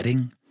and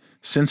shedding?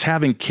 Since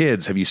having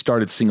kids, have you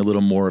started seeing a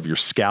little more of your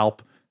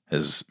scalp?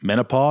 Has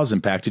menopause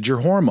impacted your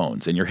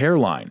hormones and your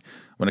hairline?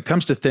 When it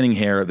comes to thinning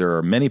hair, there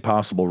are many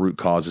possible root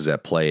causes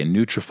at play, and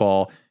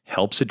Nutrafol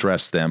helps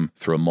address them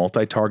through a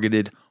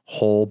multi-targeted,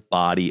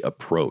 whole-body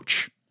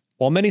approach.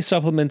 While many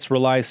supplements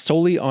rely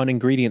solely on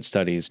ingredient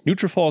studies,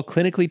 Nutrafol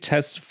clinically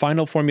tests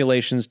final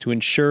formulations to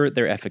ensure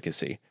their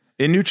efficacy.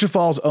 In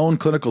Nutrafol's own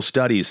clinical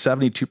studies,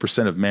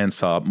 72% of men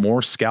saw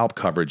more scalp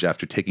coverage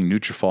after taking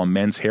Nutrafol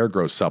men's hair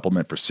growth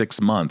supplement for 6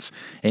 months,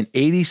 and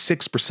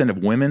 86% of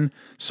women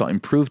saw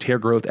improved hair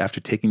growth after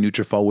taking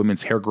Nutrafol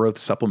women's hair growth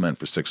supplement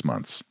for 6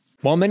 months.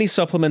 While many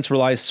supplements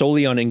rely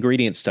solely on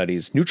ingredient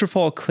studies,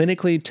 Nutrafol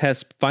clinically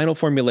tests final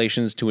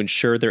formulations to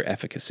ensure their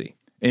efficacy.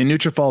 In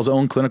Nutrafol's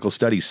own clinical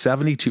studies,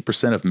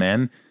 72% of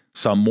men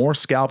saw more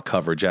scalp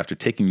coverage after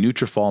taking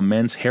Nutrafol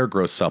men's hair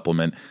growth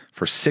supplement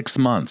for 6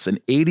 months,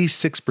 and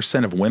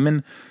 86% of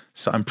women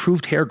saw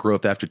improved hair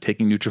growth after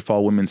taking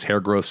Nutrafol women's hair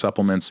growth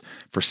supplements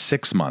for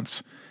 6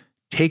 months.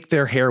 Take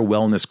their hair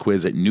wellness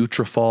quiz at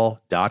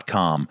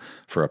Nutrafol.com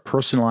for a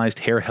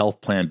personalized hair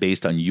health plan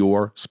based on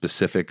your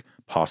specific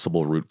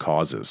possible root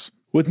causes.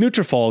 With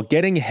Nutrafol,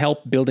 getting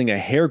help building a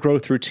hair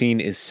growth routine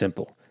is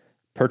simple.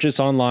 Purchase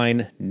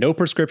online, no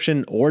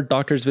prescription or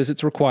doctor's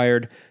visits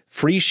required,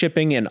 free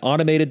shipping and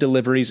automated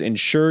deliveries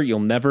ensure you'll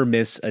never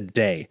miss a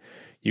day.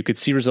 You could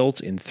see results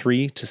in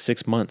 3 to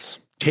 6 months.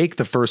 Take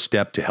the first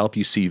step to help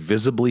you see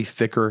visibly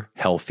thicker,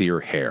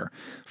 healthier hair.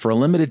 For a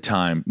limited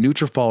time,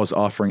 Nutrafol is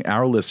offering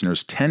our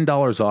listeners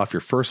 $10 off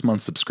your first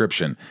month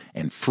subscription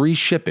and free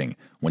shipping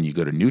when you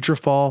go to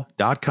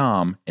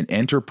Nutrafol.com and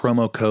enter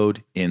promo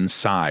code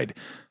INSIDE.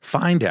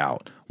 Find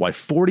out why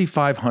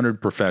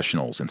 4,500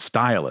 professionals and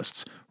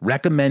stylists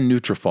recommend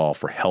Nutrafol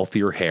for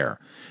healthier hair.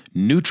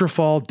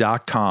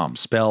 Nutrafol.com,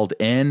 spelled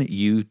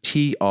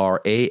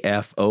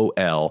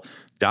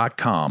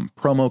Nutrafol.com,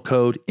 promo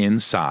code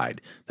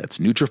INSIDE. That's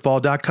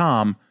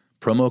Nutrafol.com,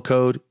 promo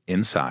code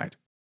INSIDE.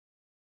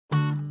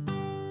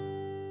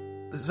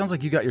 It sounds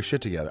like you got your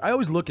shit together. I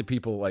always look at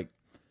people like,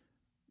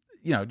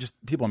 you know, just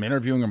people I'm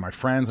interviewing or my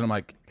friends, and I'm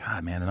like,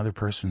 God, man, another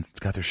person's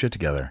got their shit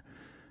together.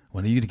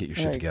 When are you to get your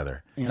shit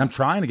together? Yeah. And I'm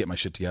trying to get my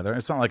shit together.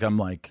 It's not like I'm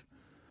like,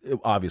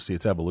 obviously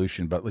it's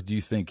evolution, but do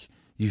you think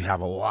you have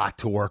a lot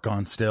to work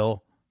on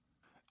still?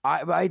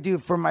 I do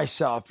for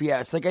myself. Yeah.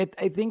 It's like,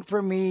 I think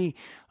for me,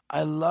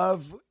 I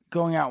love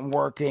going out and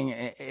working.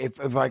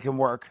 If I can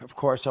work, of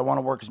course, I want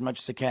to work as much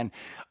as I can.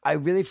 I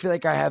really feel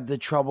like I have the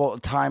trouble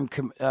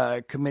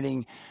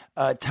committing.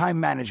 Time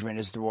management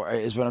is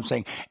what I'm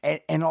saying,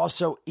 and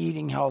also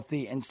eating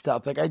healthy and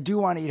stuff. Like I do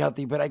want to eat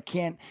healthy, but I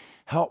can't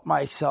help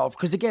myself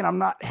because again, I'm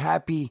not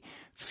happy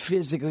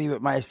physically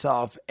with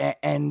myself,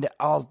 and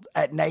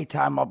at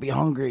nighttime I'll be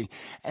hungry,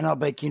 and I'll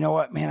be like, you know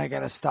what, man, I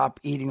gotta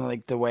stop eating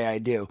like the way I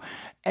do.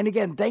 And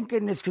again, thank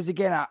goodness, because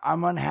again,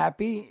 I'm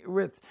unhappy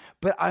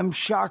but I'm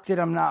shocked that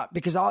I'm not,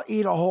 because I'll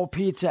eat a whole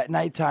pizza at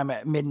nighttime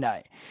at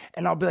midnight,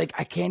 and I'll be like,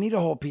 I can't eat a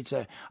whole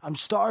pizza. I'm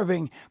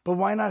starving, but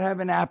why not have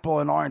an apple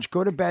and orange?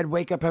 Go to bed,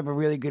 wake up, have a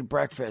really good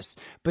breakfast.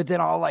 But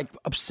then I'll like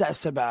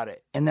obsess about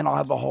it, and then I'll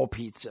have a whole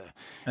pizza,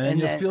 and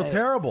you'll feel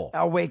terrible.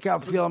 I'll wake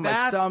up feeling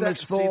my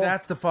stomach's full. See,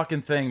 that's the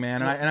fucking thing,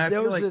 man. And I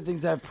those feel like, are the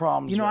things I have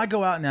problems. You know, with. I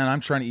go out now and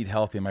I'm trying to eat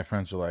healthy, and my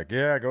friends are like,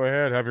 "Yeah, go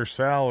ahead, have your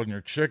salad and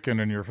your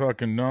chicken and your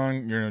fucking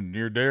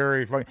your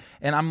dairy."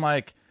 And I'm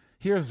like,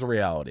 here's the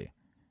reality: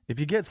 if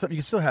you get something,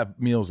 you can still have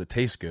meals that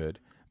taste good.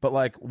 But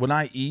like when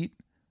I eat,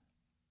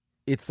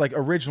 it's like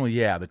originally,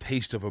 the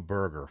taste of a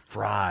burger,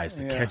 fries,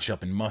 the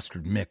ketchup and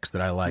mustard mix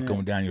that I like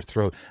going down your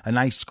throat, a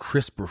nice,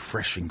 crisp,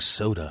 refreshing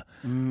soda,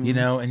 you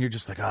know, and you're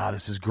just like, oh,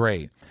 this is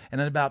great.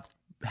 And then about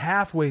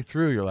halfway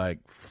through, you're like,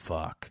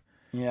 fuck.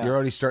 Yeah. You're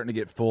already starting to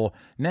get full.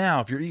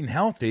 Now, if you're eating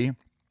healthy,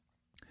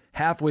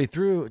 halfway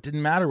through, it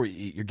didn't matter what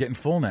you eat. You're getting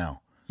full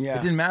now. Yeah.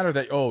 It didn't matter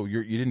that,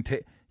 you didn't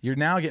take, you're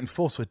now getting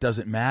full, so it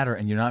doesn't matter,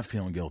 and you're not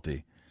feeling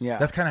guilty. Yeah.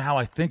 That's kind of how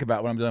I think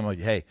about when I'm doing. I'm like,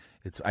 hey,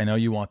 I know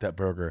you want that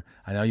burger.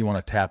 I know you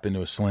want to tap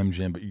into a Slim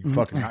Jim, but you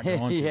fucking not going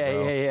to,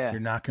 bro. Yeah. You're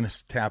not going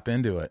to tap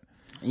into it.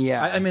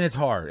 Yeah. I mean, it's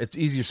hard. It's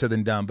easier said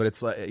than done, but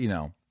it's like, you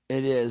know.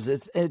 It is.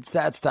 It's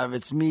that stuff.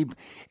 It's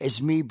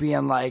me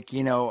being like,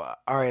 you know,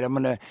 all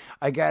right,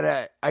 I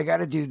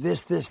gotta do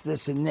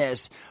this, and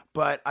this,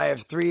 but I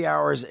have 3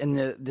 hours in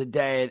the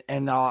day,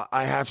 and I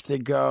have to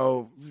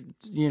go,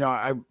 you know,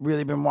 I've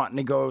really been wanting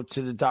to go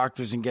to the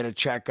doctors and get a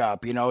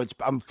checkup. You know,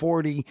 I'm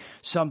 40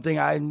 something.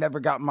 I've never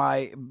got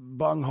my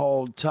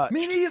bunghole touched.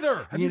 Me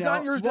neither. Have you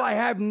gotten yours done? Well, I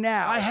have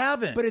now. I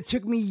haven't. But it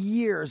took me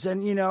years,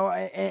 and you know,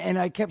 and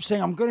I kept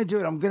saying, I'm going to do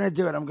it. I'm going to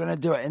do it. I'm going to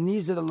do it. And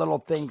these are the little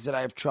things that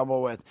I have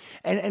trouble with.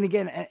 And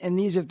again, and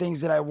these are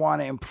things that I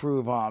want to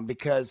improve on,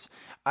 because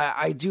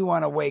I do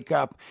want to wake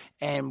up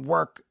and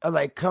work,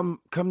 like come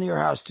to your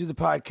house, do the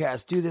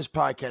podcast, do this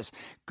podcast,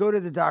 go to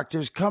the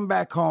doctors, come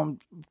back home,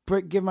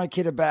 give my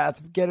kid a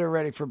bath, get her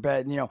ready for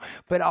bed, you know,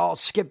 but I'll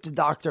skip the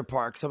doctor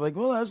part. So I'm like,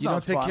 well, that's you not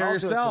don't take fun. care I'll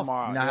of do it yourself.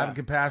 tomorrow. You're not having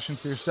compassion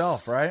for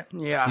yourself, right?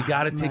 Yeah. You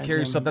got to take care of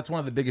yourself. That's one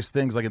of the biggest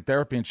things, like in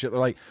therapy and shit. They're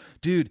like,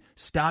 dude,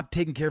 stop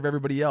taking care of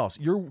everybody else.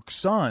 Your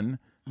son,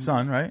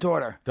 right?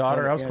 Daughter.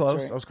 I was Yeah,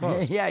 close. right. I was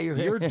close. Yeah,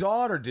 your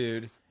daughter,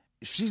 dude.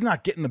 She's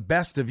not getting the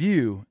best of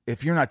you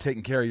if you're not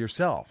taking care of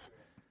yourself,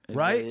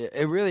 right?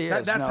 It really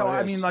is. That's No, how it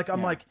I is. mean. Like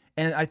I'm like,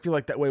 and I feel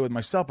like that way with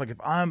myself. Like if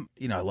I'm,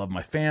 you know, I love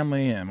my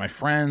family and my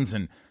friends,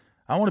 and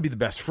I want to be the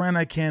best friend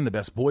I can, the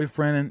best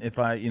boyfriend, and if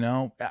I, you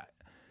know.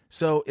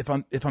 So if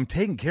I'm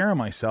taking care of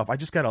myself, I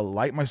just gotta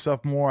light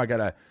myself more. I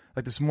gotta,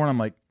 like this morning, I'm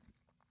like,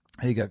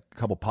 hey, you got a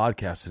couple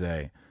podcasts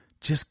today.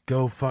 Just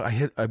go fuck.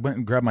 I went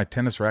and grabbed my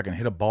tennis racket and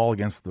hit a ball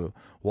against the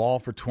wall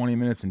for 20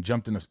 minutes and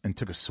jumped in and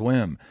took a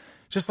swim.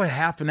 Just like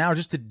half an hour,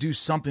 just to do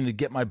something to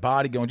get my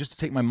body going, just to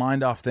take my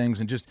mind off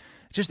things, and just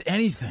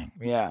anything.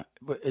 Yeah.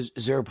 But is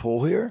there a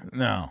pool here?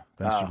 No,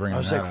 thanks for bringing I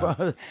was that like, up.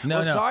 well,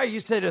 No. sorry, you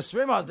said a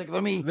swim. I was like,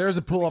 let me. There's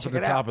a pool up at check the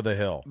it top out. of the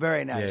hill.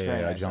 Very nice, Yeah,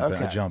 very I nice. jump in. I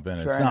Okay. jump in.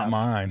 Fair It's not enough.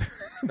 mine.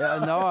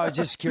 No, I was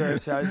just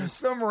curious. I was just.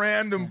 Some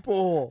random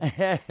pool.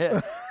 I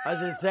was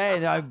just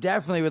saying, I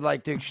definitely would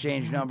like to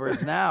exchange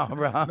numbers now,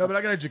 bro. No, but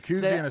I got a jacuzzi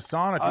Say- and a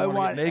sauna if you I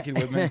want to get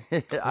naked with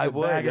me. I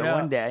would Bag it up.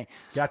 one day.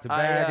 Got to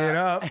bag it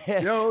up.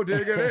 Yo,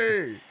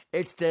 diggity.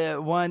 It's the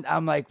one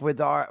I'm like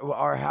with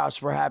our house.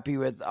 We're happy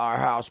with our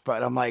house,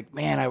 but I'm like,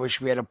 man, I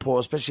wish we had a pool.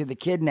 Especially the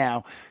kid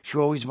now, she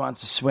always wants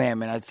to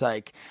swim, and it's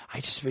like,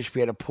 I just wish we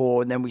had a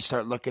pool. And then we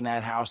start looking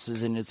at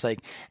houses, and it's like,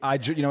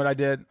 You know what I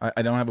did?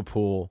 I don't have a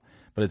pool,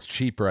 but it's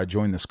cheaper. I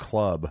joined this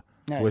club,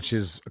 Nice. which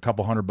is a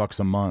couple $100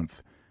 a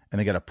month, and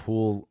they got a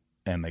pool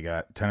and they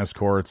got tennis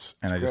courts,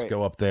 and I just great.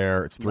 go up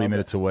there. It's 3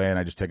 minutes away, and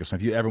I just take a swim.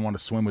 If you ever want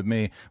to swim with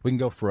me, we can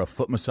go for a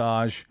foot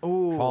massage,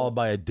 followed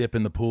by a dip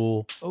in the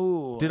pool.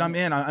 ooh, Dude, I'm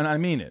in. I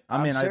mean it.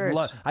 I'm in. serious.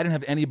 I didn't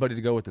have anybody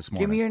to go with this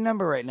morning. give me your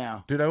number right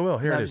now. Dude, I will.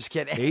 Here No, it I'm is. just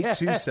kidding.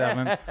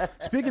 827.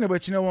 Speaking of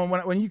which, you know,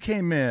 when you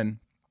came in,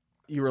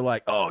 you were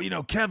like, oh, you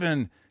know,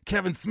 Kevin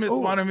Smith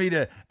wanted me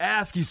to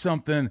ask you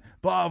something,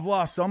 blah,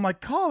 blah. So I'm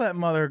like, call that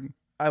mother.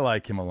 I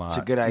like him a lot. It's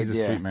a good He's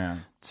idea. a sweet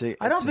man. See,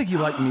 I don't it's- think he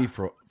liked me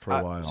for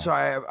a while.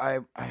 Sorry,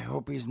 I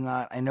hope he's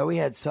not. I know he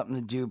had something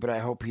to do, but I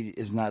hope he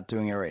is not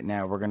doing it right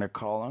now. We're gonna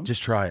call him.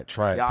 Just try it.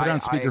 Try it. Yeah, Put it on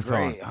I agree,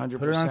 speakerphone. 100%.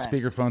 Put it on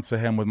speakerphone. Say,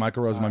 hey, I'm with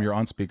Michael Rosenbaum. You're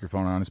on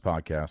speakerphone on his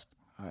podcast.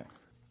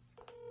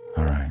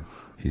 All right.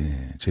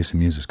 Yeah. Jason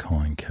Mewes is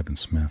calling Kevin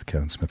Smith.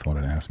 Kevin Smith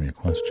wanted to ask me a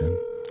question.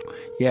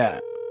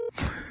 Yeah.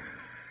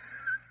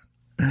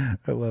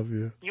 I love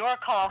you. Your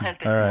call has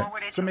been All right.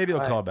 forwarded. So maybe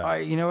he'll call back. All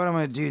right, you know what I'm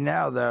going to do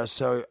now, though?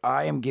 So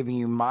I am giving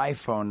you my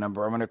phone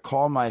number. I'm going to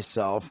call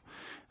myself,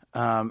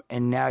 and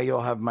now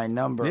you'll have my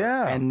number.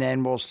 Yeah. And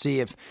then we'll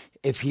see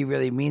if he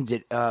really means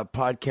it.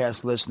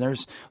 Podcast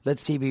listeners,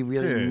 let's see if he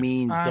really Dude,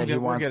 means that he we're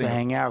wants to getting-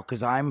 hang out,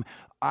 because I'm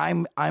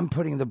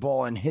putting the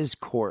ball in his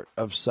court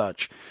of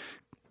such.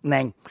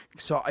 Nang.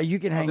 So you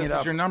can hang This it up.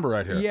 is your number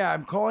right here. Yeah,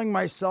 I'm calling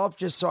myself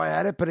just so I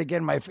had it, but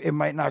again, it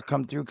might not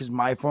come through because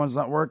my phone's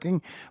not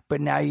working. But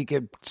now you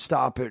could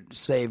stop it,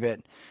 save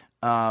it,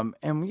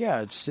 and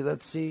yeah,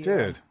 let's see.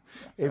 Dude,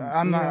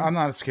 I'm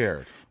not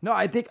scared. No,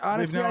 I think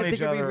honestly, known I think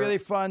each it'd be other- really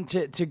fun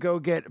to go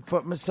get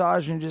foot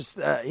massage and just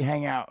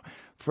hang out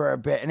for a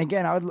bit. And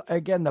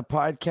again, the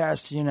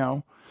podcast. You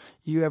know,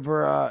 you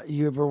ever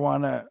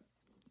want to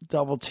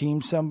double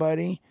team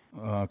somebody?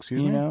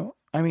 Excuse You me? know,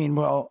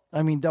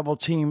 double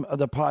team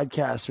the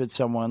podcast with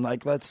someone.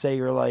 Like, let's say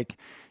you're like,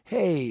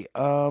 hey,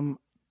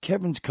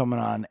 Kevin's coming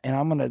on, and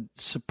I'm gonna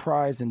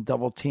surprise and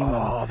double team him.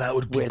 Oh, that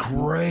would be with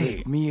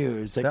great.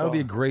 Muse. Like, That would oh, be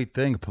a great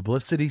thing. A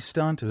publicity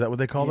stunt? Is that what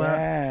they call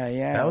that?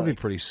 yeah. That would be like-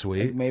 pretty like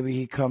sweet. maybe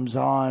he comes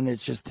on,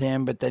 it's just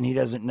him, but then he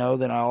doesn't know.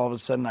 Then all of a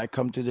sudden I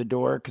come through the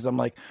door because I'm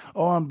like,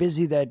 oh, I'm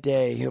busy that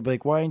day. He'll be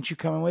like, why aren't you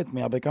coming with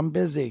me? I'll be like, I'm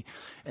busy.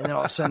 And then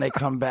all of a sudden they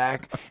come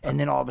back, and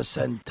then all of a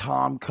sudden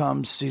Tom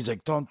comes. He's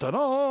like, dun, dun,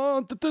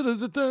 dun, dun, dun,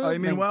 dun, dun. Oh, you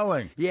mean And-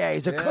 Welling? Yeah,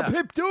 he's like, Yeah. come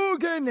hip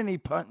Dugan, and he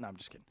punt. No, I'm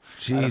just kidding.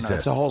 I don't know. Jesus.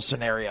 It's a whole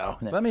scenario.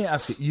 Let me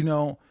ask you, you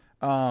know,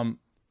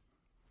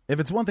 if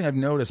it's one thing I've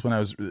noticed when I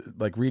was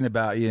like reading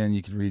about you, and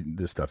you can read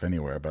this stuff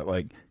anywhere, but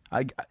like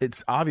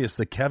it's obvious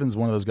that Kevin's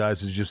one of those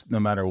guys who's just, no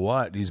matter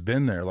what, he's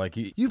been there. Like,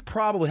 you've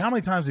probably, how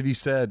many times have you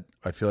said,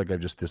 I feel like I've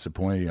just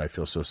disappointed you, I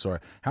feel so sorry?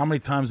 How many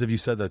times have you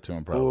said that to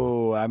him, probably?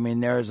 Oh, I mean,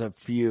 there's a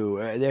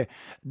few.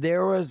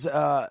 There was,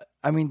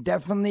 I mean,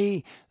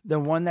 definitely the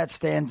one that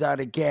stands out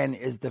again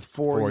is the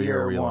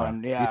 4-year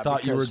one. Yeah, he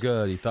thought you were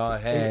good. He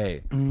thought,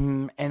 hey.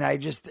 And I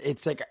just,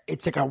 it's like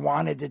I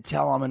wanted to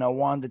tell him, and I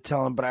wanted to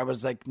tell him, but I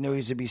was like, no,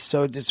 he's going to be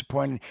so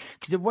disappointed.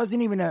 Because it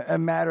wasn't even a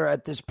matter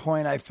at this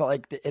point. I felt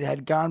like it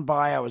had gone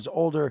by. I was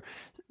older.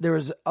 There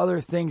was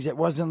other things. It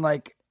wasn't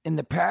like in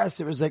the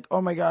past, it was like,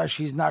 oh my gosh,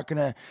 he's not going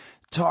to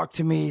talk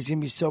to me. He's going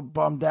to be so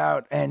bummed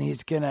out, and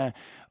he's going to,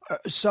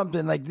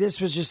 something like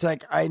this was just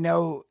like, I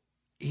know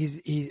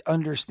he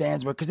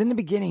understands, but because in the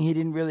beginning he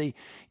didn't really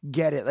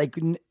get it. Like,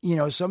 you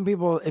know, some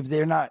people, if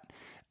they're not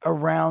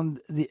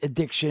around the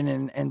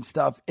addiction and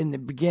stuff in the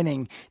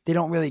beginning, they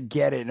don't really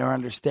get it or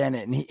understand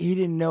it. And he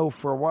didn't know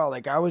for a while.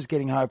 Like, I was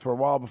getting high for a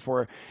while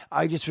before.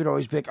 I just would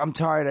always be like, I'm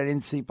tired, I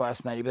didn't sleep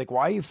last night. He'd be like,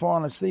 why are you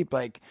falling asleep?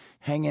 Like,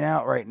 hanging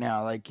out right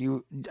now. Like,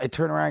 I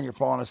turn around, you're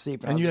falling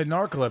asleep. And you had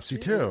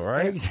narcolepsy too,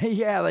 right?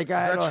 Yeah, like Is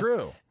that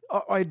true?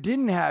 I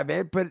didn't have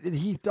it, but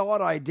he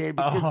thought I did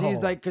because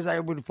he's like, because I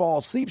would fall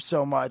asleep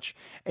so much,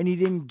 and he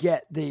didn't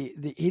get he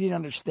didn't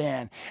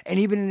understand. And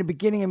even in the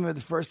beginning of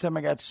the first time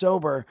I got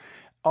sober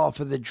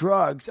off of the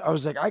drugs, I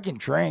was like, I can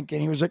drink,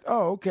 and he was like,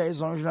 oh, okay,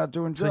 as long as you're not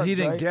doing drugs. So he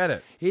didn't right? get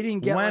it. He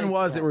didn't get. When like,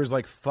 was it? Where it was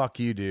like, fuck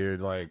you, dude.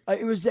 Like,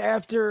 it was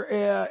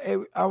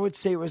after. I would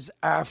say it was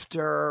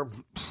after.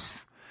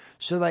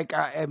 So, like,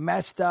 I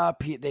messed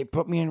up. They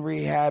put me in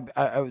rehab.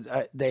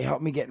 They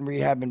helped me get in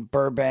rehab in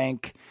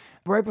Burbank.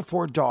 Right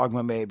before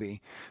Dogma,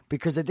 maybe,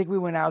 because I think we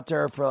went out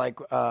there for like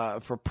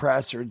for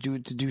press or to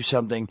do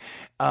something,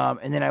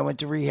 and then I went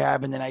to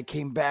rehab, and then I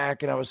came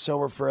back, and I was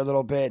sober for a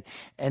little bit,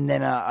 and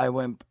then I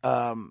went.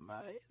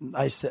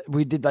 I said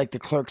we did like the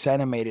Clerks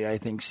animated, I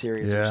think,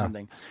 series or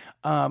something,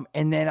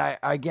 and then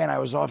I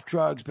was off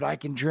drugs, but I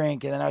can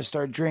drink, and then I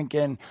started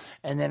drinking,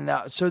 and then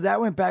so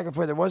that went back and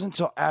forth. It wasn't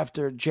until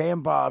after Jay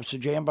and Bob, so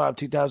Jay and Bob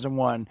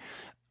 2001.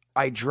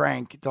 I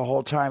drank the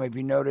whole time. If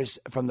you notice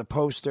from the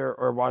poster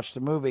or watch the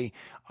movie,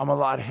 I'm a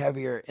lot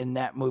heavier in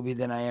that movie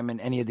than I am in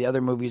any of the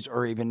other movies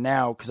or even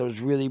now, because I was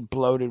really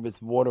bloated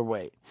with water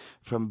weight.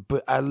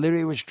 I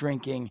literally was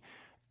drinking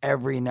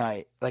every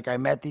night. Like, I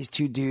met these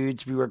two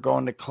dudes. We were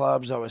going to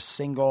clubs. I was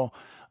single.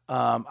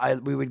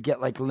 We would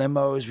get like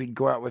limos. We'd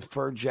go out with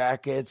fur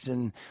jackets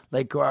and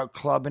like go out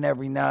clubbing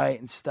every night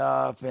and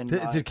stuff. And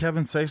did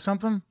Kevin say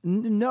something?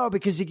 No,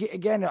 because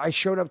again, I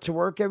showed up to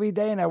work every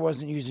day and I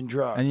wasn't using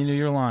drugs. And you knew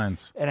your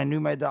lines. And I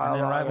knew my dialogue.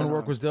 And then right when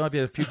work was done, if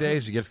you had a few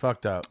days, you get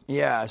fucked up.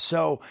 Yeah.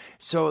 So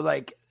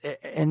like,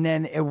 and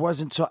then it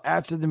wasn't until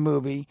after the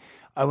movie,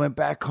 I went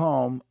back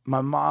home. My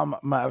mom,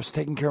 I was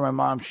taking care of my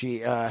mom. She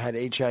had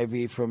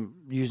HIV from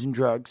using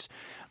drugs.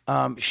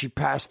 She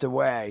passed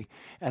away,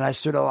 and I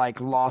sort of like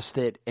lost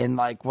it and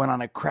like went on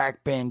a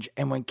crack binge.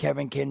 And when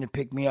Kevin came to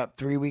pick me up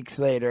 3 weeks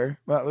later,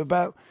 maybe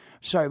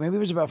it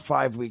was about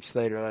 5 weeks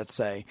later, let's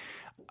say,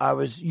 I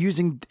was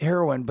using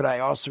heroin, but I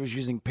also was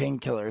using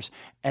painkillers.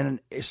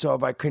 And so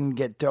if I couldn't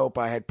get dope,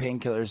 I had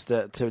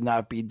painkillers to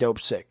not be dope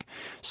sick.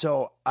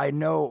 So I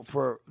know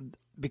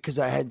because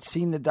I had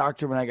seen the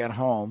doctor when I got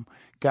home,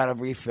 got a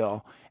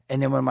refill.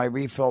 And then when my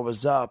refill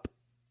was up,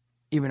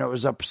 even though it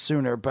was up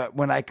sooner, but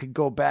when I could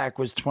go back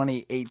was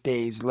 28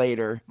 days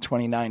later,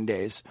 29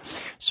 days.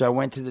 So I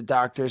went to the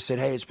doctor, said,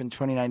 hey, it's been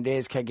 29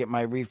 days. Can I get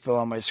my refill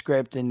on my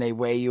script? And they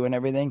weigh you and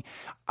everything.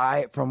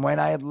 From when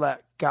I had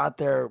got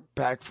there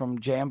back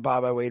from Jay and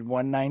Bob, I weighed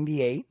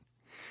 198.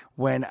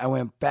 When I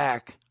went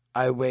back,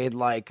 I weighed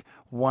like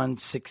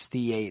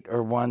 168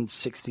 or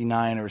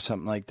 169 or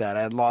something like that.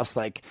 I had lost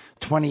like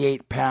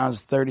 28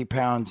 pounds, 30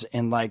 pounds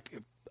in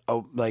like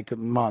a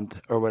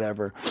month or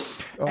whatever.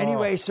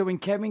 Anyway, so when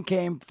Kevin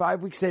came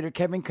 5 weeks later,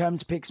 Kevin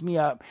comes, picks me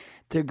up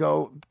to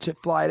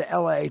fly to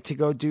LA to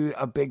go do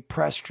a big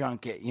press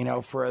junket,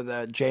 for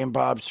the Jay and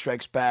Bob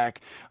Strikes Back.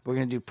 We're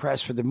going to do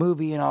press for the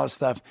movie and all this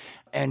stuff.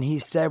 And he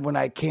said when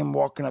I came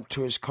walking up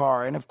to his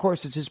car, and of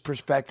course it's his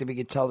perspective, he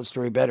could tell the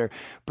story better,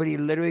 but he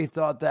literally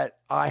thought that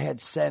I had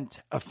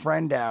sent a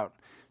friend out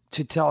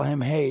to tell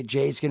him, hey,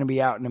 Jay's going to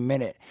be out in a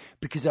minute,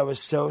 because I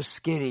was so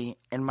skinny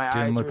and my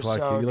eyes were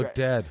so... You look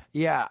dead.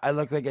 Yeah, I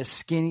looked like a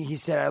skinny... He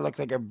said I looked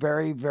like a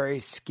very, very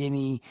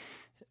skinny,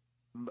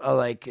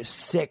 like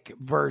sick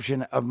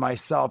version of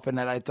myself, and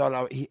that I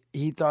thought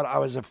he thought I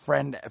was a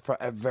friend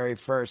at very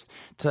first,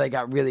 till I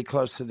got really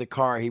close to the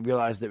car. He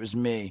realized it was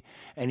me,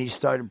 and he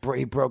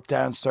broke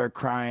down, started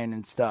crying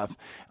and stuff.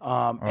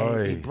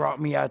 And he brought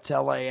me out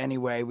to LA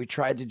anyway. We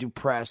tried to do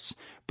press,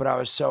 but I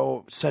was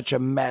such a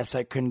mess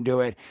I couldn't do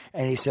it.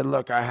 And he said,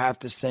 look, I have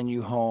to send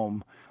you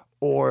home,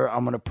 or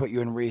I'm going to put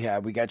you in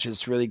rehab. We got you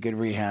this really good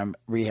rehab.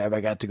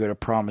 I got to go to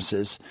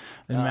Promises.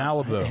 In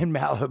Malibu. In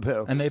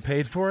Malibu. And they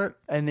paid for it?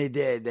 And they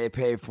did. They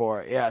paid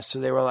for it. Yeah.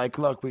 So they were like,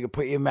 look, we could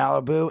put you in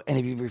Malibu, and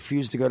if you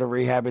refuse to go to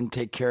rehab and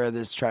take care of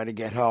this, try to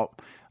get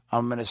help,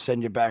 I'm going to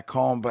send you back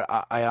home, but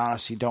I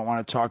honestly don't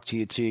want to talk to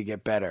you till you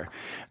get better.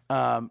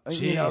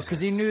 You know,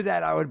 because he knew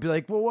that I would be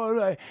like, well, what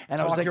would I?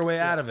 And I was Talk like, your way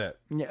out of it.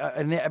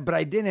 Yeah, but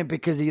I didn't,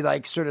 because he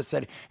like sort of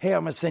said, "Hey,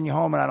 I'm gonna send you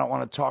home, and I don't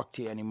want to talk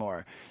to you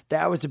anymore."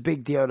 That was a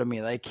big deal to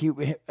me. Like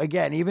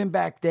again, even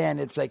back then,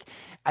 it's like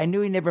I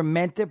knew he never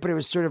meant it, but it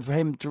was sort of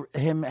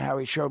him how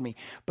he showed me.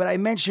 But I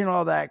mentioned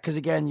all that because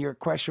again, your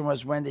question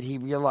was, when did he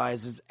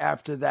realize? It's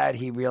after that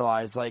he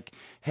realized, like,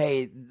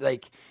 hey,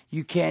 like,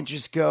 you can't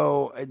just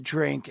go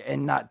drink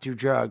and not do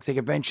drugs. Like,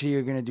 eventually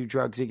you're gonna do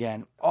drugs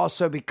again.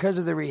 Also, because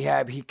of the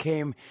rehab, he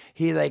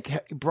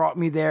like brought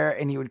me there,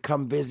 and he would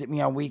come visit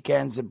me on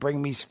weekends and bring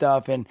me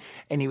stuff, and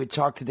he would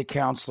talk to the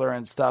counselor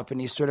and stuff,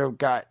 and he sort of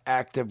got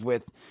active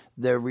with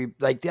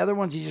like the other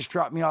ones. He just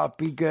dropped me off,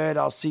 be good,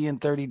 I'll see you in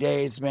 30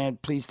 days, man,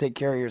 please take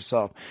care of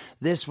yourself.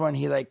 This one,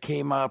 he like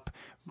came up,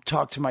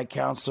 talked to my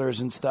counselors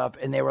and stuff,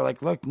 and they were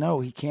like, look, no,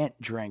 he can't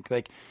drink,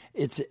 like,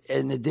 it's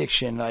an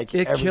addiction, like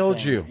it everything.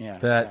 killed you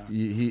Yeah,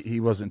 he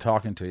wasn't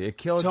talking to you. It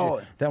killed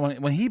you that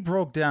when he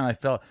broke down, I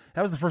felt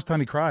that was the first time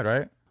he cried,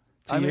 right?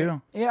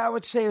 Yeah, I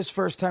would say it was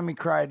first time he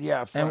cried,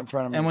 in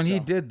front of me. And when he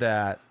did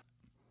that,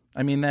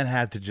 I mean, that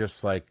had to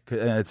just like,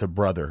 it's a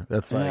brother.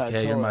 That's like,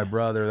 hey, you're my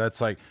brother.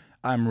 That's like,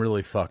 I'm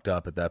really fucked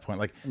up at that point.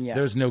 Like,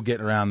 there's no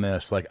getting around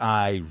this. Like,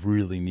 I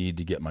really need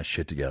to get my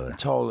shit together.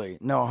 Totally.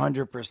 No,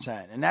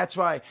 100%. And that's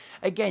why,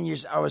 again,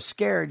 I was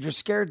scared. You're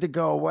scared to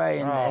go away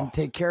and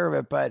take care of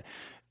it. But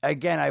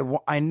again,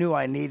 I knew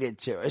I needed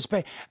to.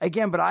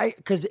 Again,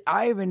 because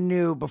I even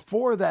knew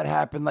before that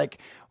happened, like,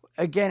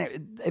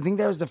 again, I think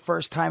that was the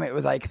first time it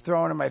was like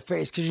thrown in my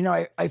face. Because, you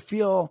know, I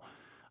feel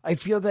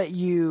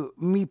that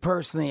me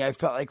personally, I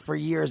felt like for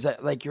years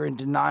that like you're in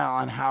denial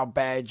on how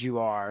bad you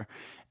are.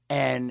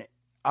 And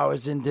I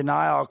was in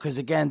denial because,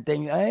 again,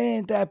 thinking, it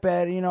ain't that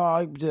bad, you know,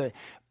 I'll do it.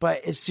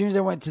 But as soon as I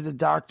went to the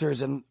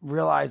doctors and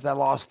realized I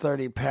lost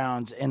 30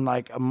 pounds in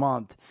like a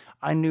month,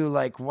 I knew,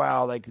 like,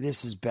 wow, like,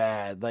 this is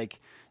bad. Like,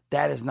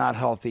 that is not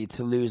healthy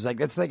to lose. Like,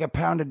 that's like a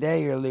pound a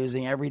day you're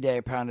losing every day,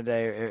 a pound a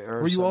day.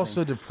 Or were you something.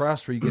 also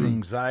depressed? Were you getting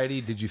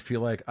anxiety? Did you feel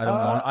like I don't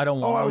want to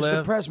live? I was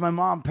depressed. My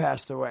mom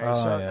passed away,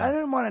 so yeah. I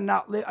didn't want to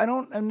not live.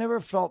 I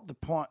never felt the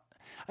point.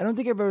 I don't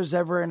think I was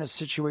ever in a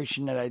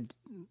situation that I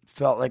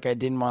felt like I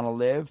didn't want to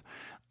live.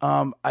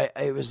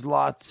 It was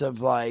lots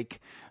of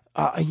like,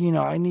 you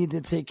know, I need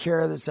to take care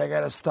of this. I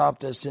got to stop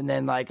this. And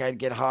then like I'd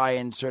get high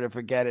and sort of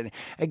forget it.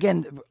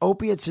 Again,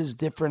 opiates is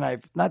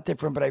different. Not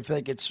different, but I feel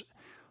like it's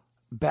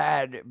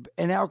bad,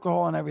 and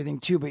alcohol and everything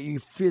too, but you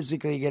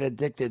physically get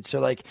addicted.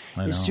 So like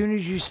as soon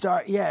as you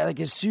start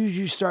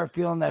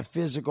feeling that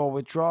physical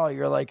withdrawal,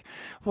 you're like,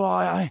 well,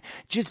 I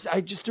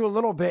just do a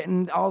little bit,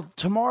 and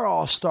tomorrow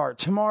I'll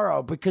start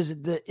because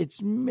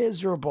it's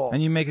miserable.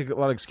 And you make a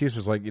lot of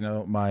excuses, like, you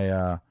know,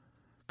 my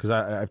because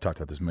I've talked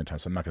about this many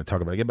times, so I'm not going to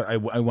talk about it again, but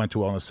I went to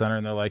Wellness Center,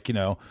 and they're like, you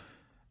know,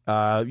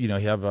 you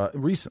have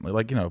recently,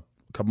 like, you know,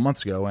 a couple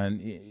months ago,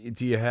 and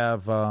do you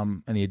have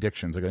any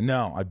addictions? I go,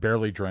 no, I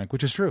barely drink,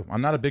 which is true. I'm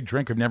not a big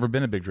drinker. I've never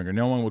been a big drinker.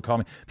 No one would call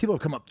me. People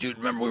have come up, dude,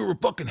 remember we were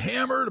fucking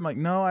hammered? I'm like,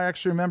 no, I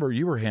actually remember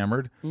you were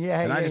hammered.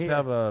 And I just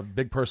have a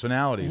big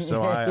personality,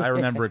 so I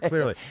remember it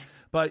clearly.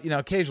 But, you know,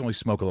 occasionally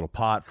smoke a little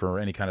pot for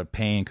any kind of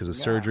pain because of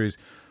surgeries.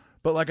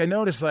 But like I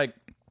noticed, like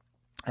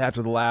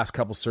after the last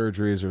couple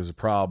surgeries, there was a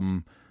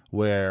problem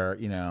where,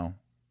 you know,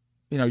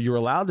 you're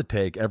allowed to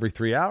take every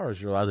 3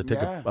 hours. You're allowed to take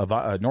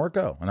a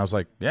Norco. And I was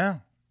like, yeah,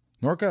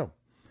 Norco.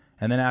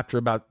 And then after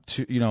about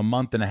a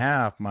month and a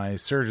half, my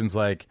surgeon's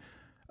like,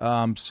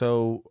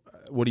 so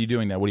what are you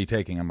doing now? What are you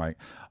taking? I'm like,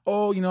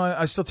 oh, you know,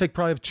 I still take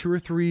probably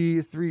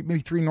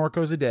maybe three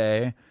Norcos a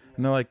day.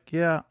 And they're like,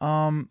 yeah,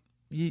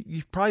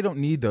 you probably don't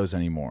need those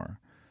anymore.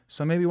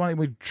 So maybe why don't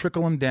we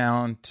trickle them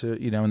down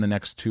to, you know, in the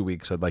next 2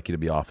 weeks, I'd like you to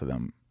be off of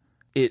them.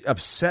 It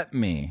upset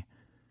me.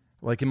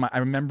 Like I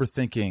remember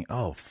thinking,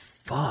 oh,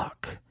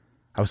 fuck.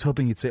 I was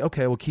hoping he'd say,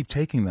 okay, we'll keep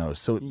taking those.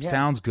 So it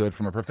sounds good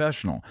from a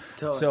professional.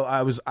 Totally. So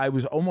I was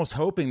almost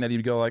hoping that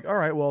he'd go like, all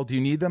right, well, do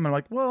you need them? And I'm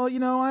like, well, you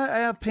know, I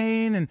have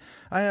pain and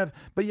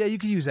but yeah, you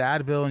could use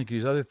Advil and you could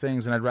use other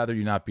things, and I'd rather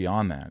you not be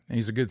on that. And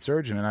he's a good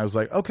surgeon. And I was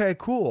like, okay,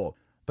 cool.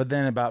 But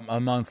then about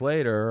a month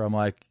later, I'm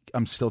like,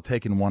 I'm still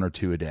taking 1 or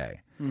 2 a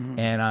day. Mm-hmm.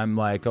 And I'm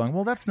like going,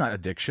 well, that's not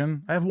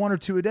addiction. I have 1 or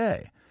 2 a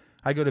day.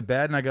 I go to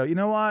bed and I go, you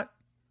know what?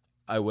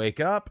 I wake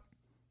up,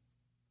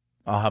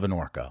 I'll have a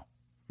Norco.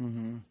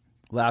 Mm-hmm.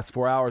 Last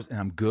 4 hours and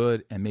I'm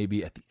good, and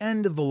maybe at the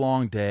end of the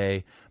long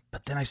day.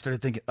 But then I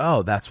started thinking,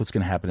 oh, that's what's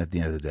going to happen at the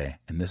end of the day.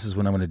 And this is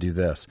when I'm going to do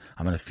this.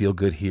 I'm going to feel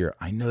good here.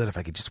 I know that if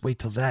I could just wait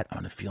till that, I'm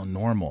going to feel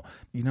normal.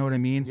 You know what I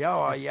mean? Yeah.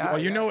 Well,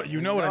 you know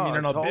what I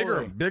mean. No,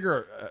 totally.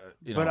 bigger.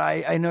 You know. But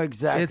I know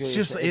exactly. It's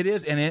just, it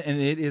is. And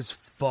it is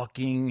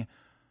fucking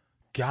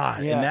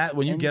God. Yeah. And that,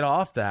 when you get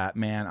off that,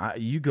 man,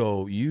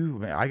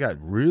 I got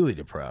really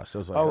depressed. I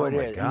was like, oh it my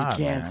is. God, and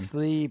you can't man.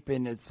 sleep,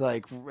 and it's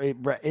like,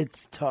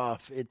 it's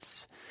tough.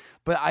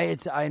 But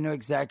I know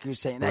exactly what you're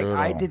saying. Like,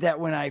 I did that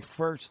when I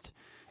first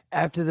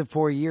after the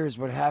 4 years,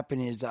 what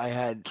happened is I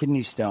had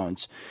kidney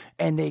stones,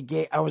 and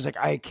I was like,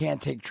 I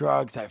can't take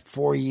drugs. I have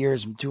 4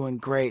 years. I'm doing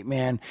great,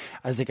 man.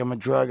 I was like, I'm a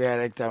drug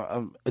addict.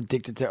 I'm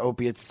addicted to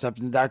opiates and stuff.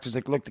 And the doctor's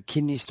like, look, the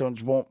kidney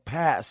stones won't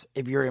pass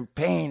if you're in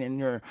pain,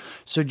 and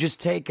so just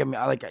take them.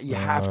 Like, you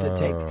have to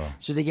take.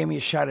 So they gave me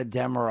a shot of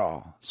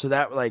Demerol. So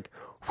that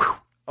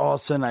all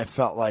of a sudden I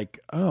felt like,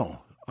 oh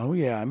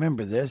yeah, I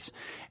remember this.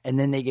 And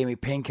then they gave me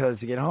painkillers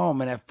to get home.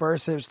 And at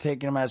first I was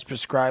taking them as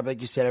prescribed, like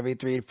you said, every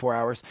 3 to 4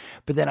 hours.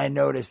 But then I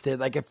noticed that,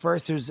 like, at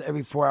first it was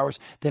every 4 hours.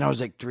 Then I was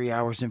like 3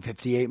 hours and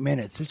 58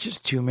 minutes. It's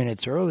just 2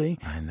 minutes early.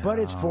 I know. But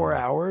it's 4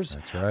 hours.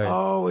 That's right.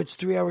 Oh, it's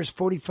 3 hours,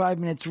 45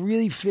 minutes.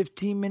 Really,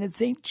 15 minutes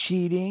ain't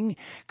cheating,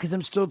 because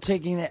I'm still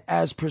taking it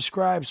as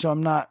prescribed. So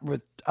I'm not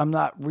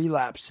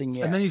relapsing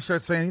yet. And then you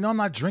start saying, I'm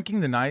not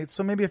drinking tonight,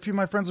 so maybe a few of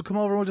my friends will come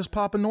over and we'll just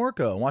pop a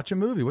Norco and watch a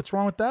movie. What's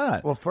wrong with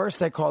that? Well,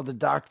 first I called the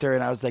doctor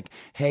and I was like,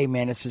 hey,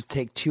 man, it says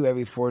take 2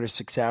 every 4 to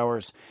 6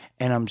 hours,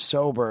 and I'm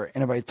sober.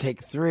 And if I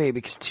take 3,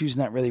 because 2's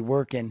not really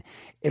working,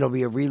 it'll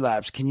be a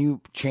relapse. Can you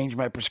change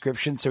my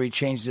prescription? So he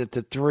changed it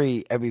to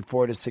 3 every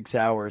 4 to 6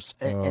 hours.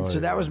 And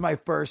so that was my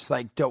first,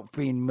 like, dope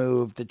fiend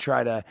move to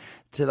try to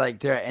like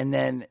do it. And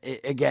then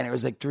again, it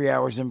was like 3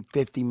 hours and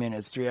 50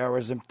 minutes, 3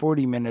 hours and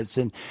 40 minutes,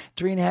 and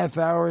 3.5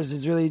 hours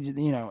is really,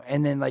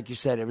 and then, like you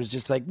said, it was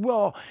just like,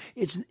 well,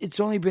 it's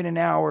only been an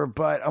hour,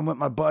 but I'm with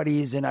my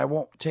buddies and I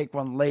won't take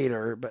one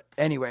later. But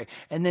anyway,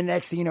 and then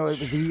next thing you know, it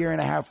was a year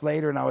and a half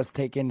later and I was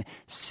taking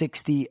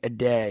 60 a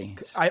day.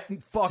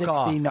 Fuck 60,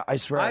 off. no, I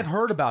swear. I've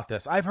heard about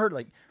this. I've heard,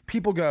 like,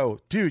 people go,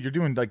 dude, you're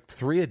doing like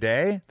 3 a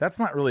day? That's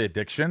not really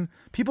addiction.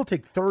 People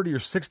take 30 or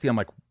 60. I'm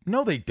like,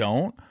 no, they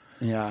don't.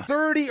 Yeah.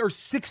 30 or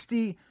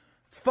 60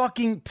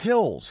 fucking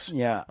pills.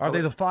 Yeah. Are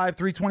they the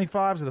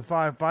 325s or the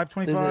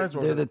 525s?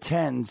 They're the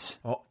 10s.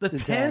 Oh, the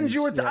 10s?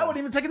 You were I wouldn't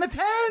even take the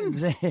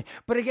 10s.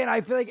 But again,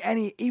 I feel like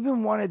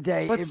even one a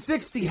day. But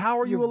 60,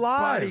 how are you your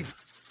alive? body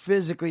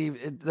physically,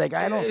 like,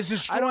 I don't. It's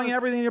destroying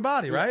everything in your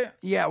body, right?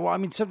 Yeah, well, I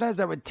mean, sometimes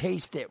I would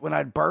taste it when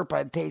I'd burp.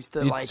 I'd taste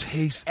the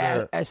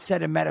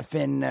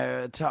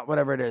acetaminophen,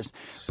 whatever it is.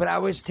 But I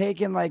was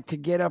taking, like, to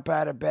get up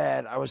out of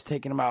bed, I was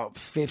taking about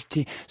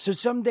 15. So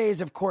some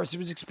days, of course, it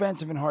was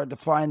expensive and hard to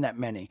find that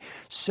many.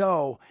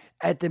 So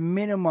at the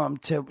minimum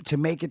to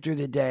make it through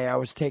the day, I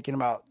was taking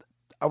about,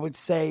 I would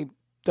say,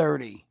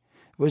 30.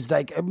 Was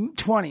like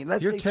 20.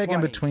 You're taking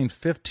 20. between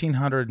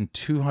 $1,500 and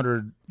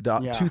 $200,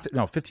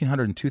 $1,500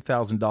 and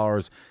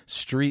 $2,000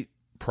 street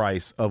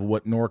price of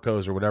what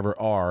Norcos or whatever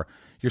are.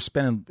 You're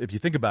spending, if you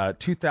think about it,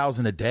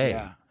 $2,000 a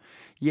day.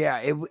 Yeah.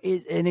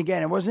 And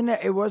again, it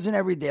wasn't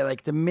every day.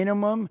 Like, the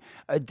minimum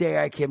a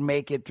day I could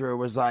make it through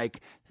was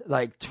like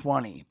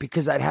 20,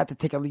 because I'd have to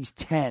take at least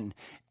 10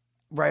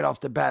 right off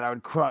the bat. I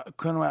would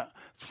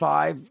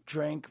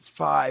drink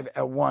 5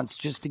 at once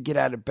just to get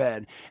out of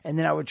bed. And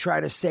then I would try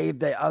to save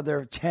the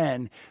other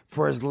 10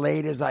 for as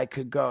late as I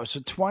could go.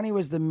 So 20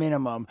 was the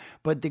minimum.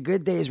 But the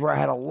good days where I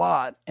had a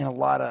lot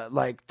of,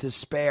 like, to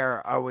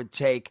spare, I would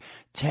take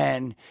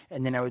 10,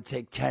 and then I would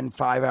take 10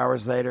 5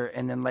 hours later.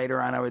 And then later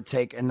on, I would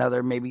take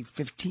another maybe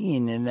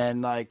 15. And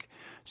then, like,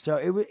 so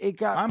it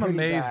got I'm pretty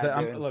amazed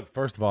bad, that, look,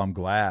 first of all, I'm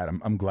glad.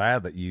 I'm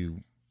glad that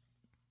you,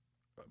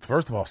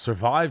 first of all,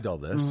 survived all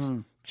this,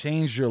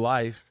 changed your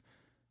life,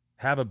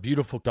 have a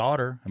beautiful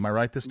daughter. Am I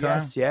right this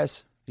time?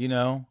 Yes.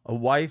 A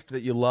wife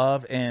that you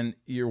love, and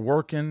you're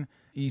working.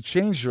 You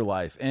changed your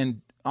life.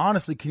 And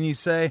honestly, can you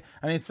say,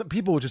 I mean, some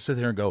people would just sit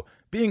there and go,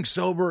 being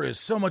sober is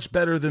so much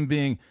better than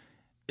being,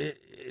 it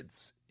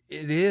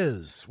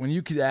is. When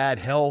you could add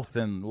health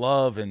and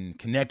love and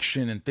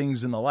connection and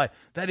things in the life,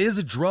 that is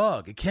a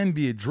drug. It can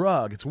be a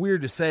drug. It's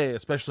weird to say,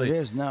 especially. It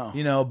is,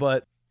 no.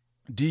 But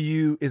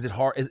is it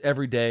hard? Is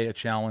every day a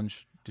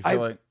challenge? Do you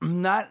feel like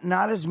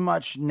not as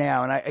much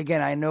now? And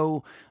I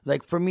know,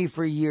 like, for me,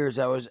 for years,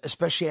 I was,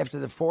 especially after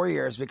the 4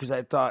 years, because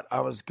I thought I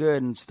was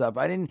good and stuff.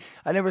 I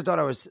never thought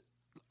I was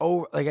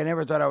over, like, I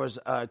never thought I was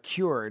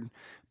cured,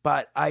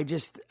 but I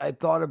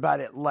thought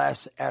about it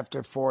less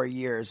after 4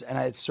 years, and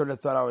I sort of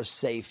thought I was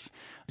safe.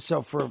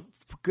 So for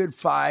good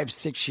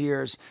 5-6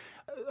 years,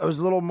 I was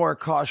a little more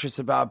cautious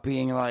about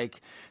being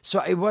like, so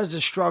it was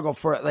a struggle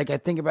for, like, I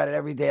think about it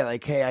every day,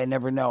 like, hey, I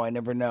never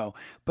know.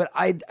 But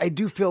I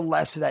do feel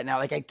less of that now.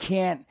 Like,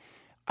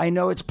 I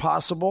know it's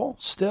possible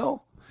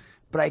still,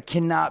 but I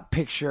cannot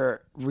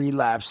picture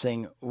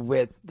relapsing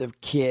with the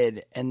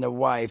kid and the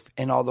wife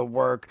and all the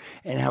work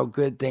and how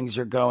good things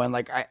are going.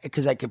 Like,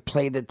 because I could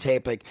play the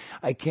tape. Like,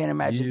 I can't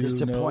imagine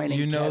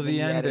disappointing Kevin the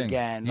yet ending.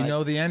 again. You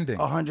know the ending.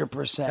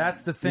 100%.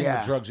 That's the thing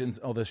with drugs and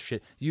all this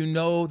shit. You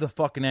know the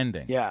fucking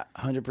ending. Yeah,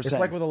 100%. It's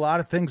like with a lot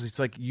of things. It's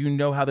like,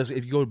 how this,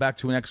 if you go back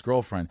to an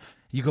ex-girlfriend,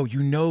 you go,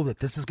 that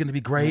this is going to be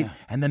great,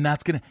 and then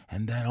that's going to,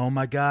 and then, oh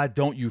my God,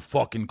 don't you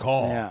fucking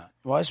call. Yeah.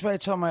 Well, that's why I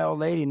tell my old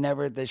lady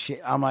never that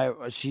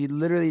she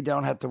literally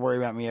don't have to worry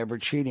about me ever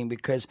cheating,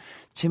 because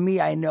to me,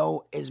 I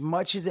know, as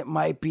much as it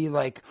might be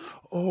like,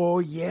 oh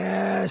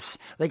yes,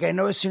 like, I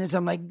know as soon as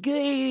I'm like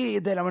gay,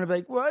 then I'm gonna be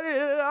like, what did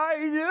I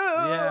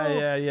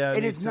do? Yeah.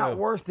 And it's not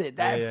worth it.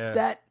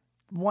 That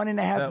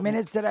 1.5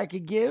 minutes that I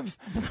could give,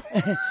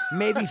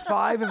 maybe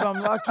 5 if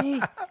I'm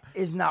lucky,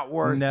 is not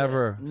worth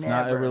Never. it. It's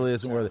not. It really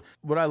isn't worth it.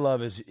 What I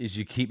love is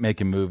you keep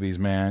making movies,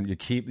 man.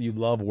 You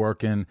love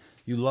working.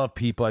 You love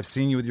people. I've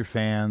seen you with your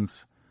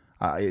fans.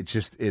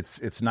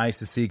 It's nice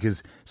to see,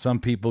 because some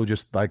people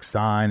just like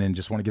sign and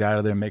just want to get out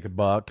of there and make a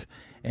buck,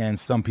 and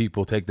some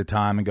people take the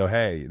time and go,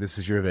 hey, this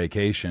is your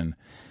vacation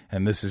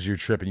and this is your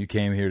trip and you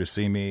came here to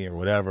see me or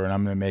whatever, and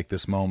I'm going to make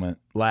this moment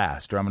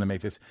last, or I'm going to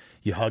make this.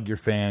 You hug your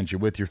fans, you're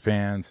with your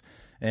fans,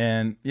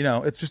 and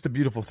it's just a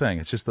beautiful thing.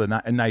 It's just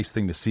a nice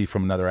thing to see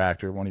from another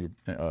actor, one of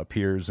your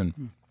peers,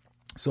 and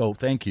so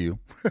thank you.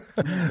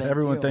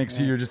 Everyone thanks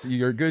you.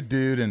 You're a good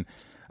dude.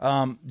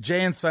 And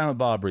Jay and Silent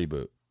Bob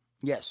reboot.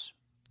 Yes.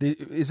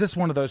 Is this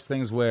one of those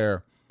things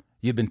where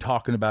you've been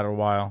talking about it a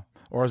while?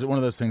 Or is it one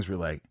of those things where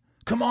you're like,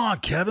 come on,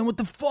 Kevin, what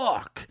the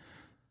fuck?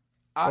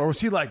 Or was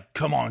he like,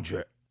 come on,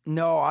 Jay?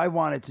 No, I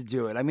wanted to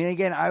do it. I mean,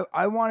 again,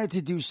 I wanted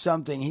to do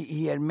something.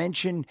 He had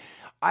mentioned,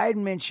 I had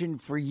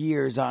mentioned for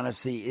years,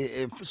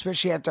 honestly,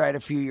 especially after I had a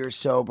few years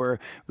sober,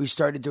 we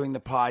started doing the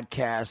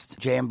podcast,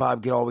 Jay and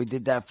Bob Get Old. We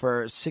did that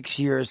for 6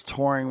 years,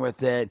 touring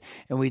with it,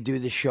 and we do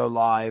the show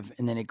live,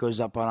 and then it goes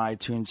up on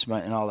iTunes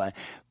and all that.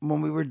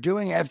 When we were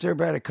doing, after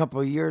about a couple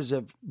of years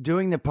of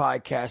doing the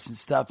podcast and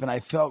stuff, and I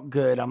felt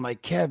good, I'm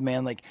like, Kev,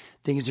 man, like,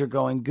 things are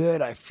going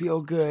good. I feel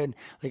good.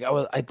 Like,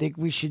 I think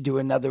we should do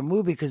another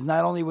movie, because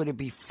not only would it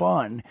be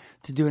fun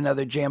to do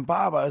another Jay and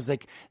Bob, I was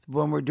like,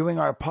 when we're doing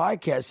our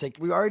podcast, like,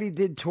 we already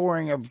did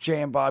touring of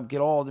Jay and Bob Get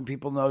Old, and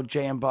people know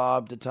Jay and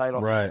Bob, the title.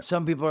 Right.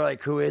 Some people are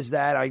like, who is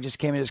that? I just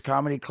came to this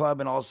comedy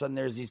club, and all of a sudden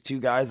there's these two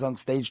guys on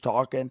stage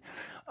talking.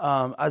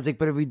 I was like,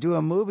 but if we do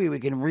a movie, we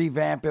can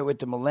revamp it with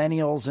the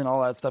millennials and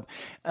all that stuff.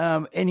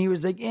 And he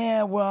was like,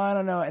 yeah, well, I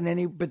don't know. And then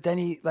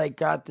he like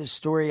got this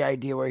story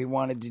idea where he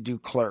wanted to do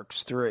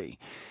Clerks 3.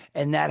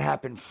 And that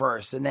happened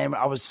first. And then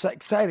I was so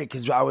excited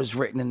because I was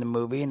written in the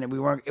movie, and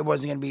it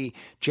wasn't going to be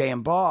Jay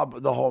and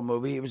Bob the whole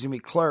movie. It was going to be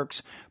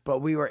Clerks, but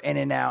we were in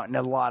and out and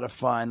a lot of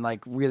fun,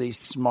 like really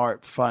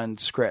smart, fun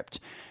script.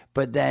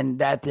 But then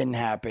that didn't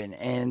happen.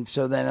 And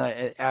so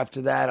then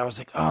after that, I was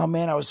like, oh,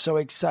 man, I was so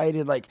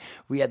excited. Like,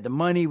 we had the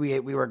money. We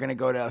were going to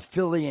go to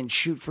Philly and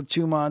shoot for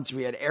 2 months.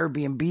 We had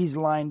Airbnbs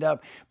lined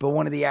up. But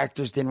one of the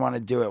actors didn't want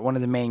to do it, one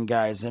of the main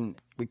guys. And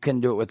we couldn't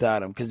do it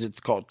without him because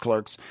it's called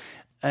Clerks.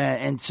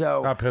 And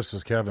so, how pissed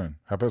was Kevin?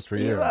 How pissed were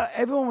you?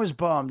 Everyone was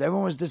bummed.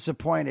 Everyone was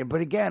disappointed.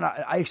 But again,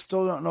 I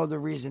still don't know the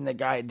reason the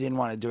guy didn't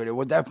want to do it.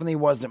 It definitely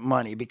wasn't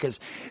money, because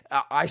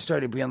I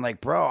started being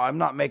like, bro, I'm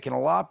not making a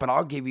lot, but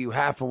I'll give you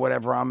half of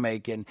whatever I'm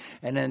making.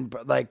 And then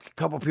like a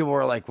couple people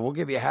were like, we'll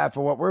give you half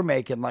of what we're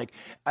making. Like,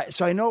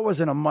 so I know it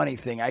wasn't a money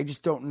thing. I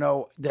just don't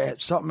know.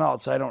 There's something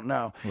else I don't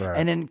know. Right.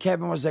 And then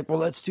Kevin was like, well,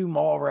 let's do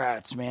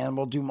Mallrats, man.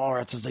 We'll do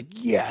Mallrats. I was like,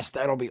 yes,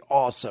 that'll be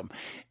awesome.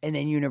 And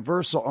then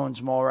Universal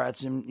owns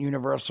Mallrats, and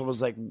Universal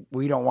was like,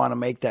 we don't want to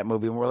make that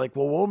movie. And we're like,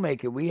 well, we'll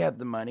make it. We have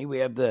the money.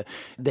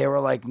 They were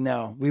like,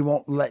 no, we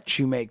won't let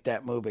you make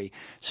that movie.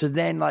 So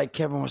then like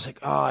Kevin was like,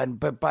 oh,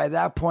 but by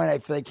that point, I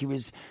feel like he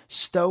was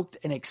stoked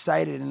and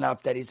excited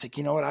enough that he's like,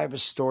 you know what? I have a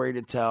story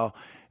to tell.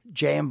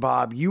 Jay and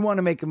Bob, you want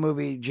to make a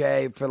movie,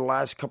 Jay? For the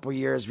last couple of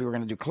years, we were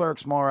going to do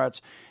Clerks,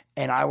 Mallrats,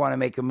 and I want to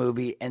make a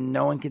movie, and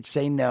no one could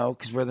say no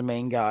because we're the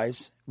main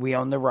guys. We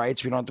own the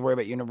rights. We don't have to worry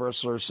about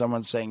Universal or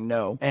someone saying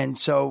no. And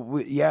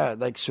so,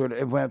 sort of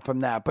it went from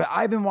that. But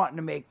I've been wanting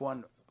to make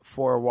one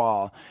for a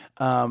while.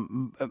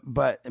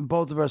 But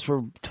both of us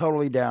were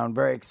totally down,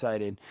 very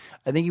excited.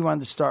 I think he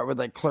wanted to start with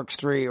like Clerks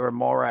 3 or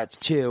Mallrats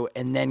 2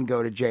 and then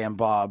go to Jay and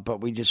Bob,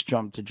 but we just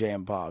jumped to Jay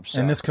and Bob. So.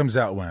 And this comes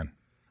out when?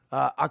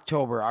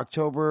 October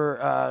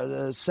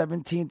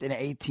 17th and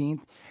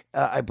 18th.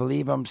 I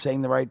believe I'm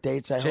saying the right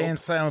dates. Jay and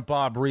Silent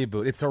Bob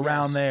reboot. It's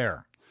around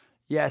there.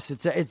 Yes,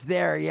 it's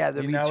there. Yeah,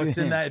 it's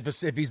in that.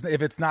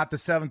 If it's not the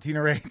 17th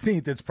or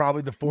 18th, it's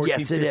probably the 14th,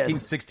 yes,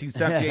 15th, 16th,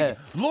 17th.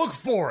 Look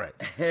for it.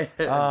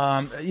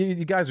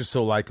 You guys are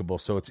so likable,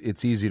 so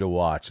it's easy to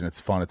watch and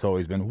it's fun. It's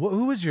always been.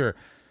 Who is your,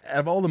 out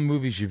of all the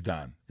movies you've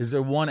done, is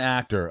there one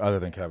actor other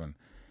than Kevin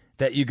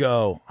that you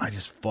go, I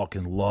just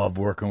fucking love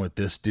working with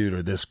this dude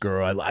or this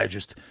girl. I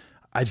just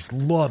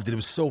loved it. It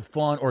was so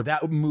fun. Or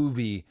that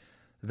movie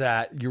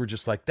that you were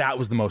just like, that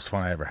was the most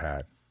fun I ever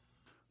had.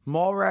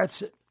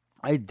 Mallrats.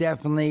 I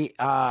definitely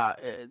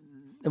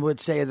would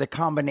say the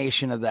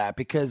combination of that,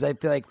 because I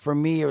feel like for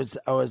me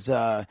I was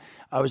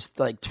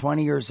like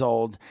 20 years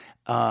old,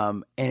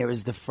 and it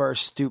was the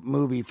first Stoop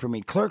movie for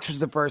me. Clerks was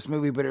the first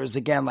movie, but it was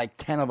again like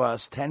 10 of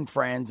us, 10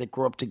 friends that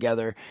grew up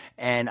together,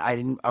 and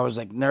I was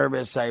like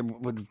nervous. I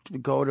would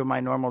go to my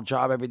normal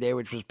job every day,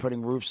 which was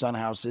putting roofs on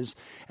houses.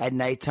 At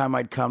nighttime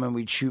I'd come and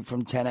we'd shoot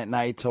from 10 at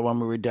night till when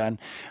we were done.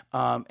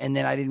 And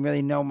then I didn't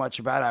really know much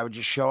about it. I would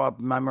just show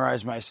up,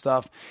 memorize my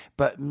stuff.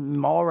 But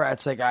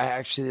Mallrats, like I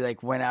actually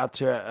like went out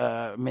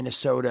to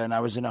Minnesota, and I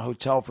was in a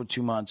hotel for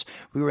 2 months.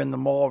 We were in the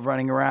mall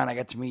running around. I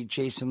got to meet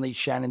Jason Lee,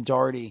 Shannon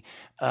Doherty,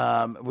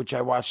 which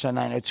I watched on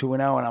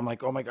 90210, and I'm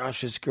like, oh my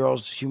gosh, this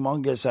girl's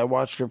humongous. I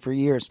watched her for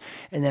years.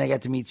 And then I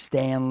got to meet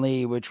Stan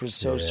Lee, which was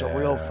so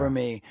surreal for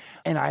me.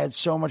 And I had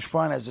so much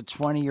fun as a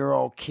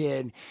 20-year-old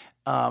kid.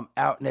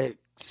 out in a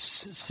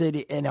city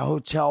in a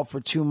hotel for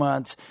 2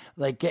 months,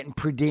 like getting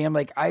per diem.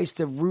 Like I used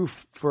to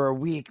roof for a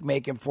week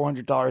making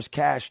 $400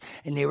 cash,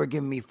 and they were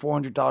giving me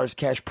 $400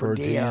 cash per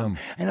diem.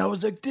 And I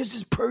was like, this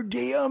is per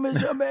diem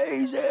is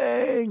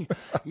amazing.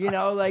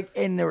 Like,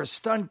 and there were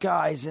stunt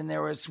guys and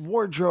there was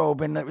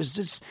wardrobe, and it was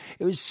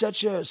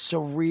such a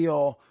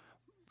surreal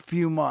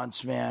few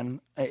months,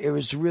 man. It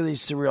was really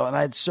surreal, and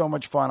I had so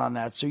much fun on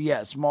that. So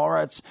yes,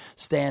 Mallrats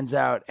stands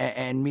out,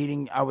 and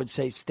meeting, I would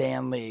say,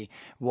 Stan Lee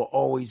will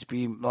always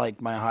be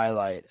like my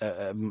highlight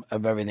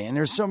of everything. And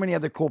there's so many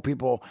other cool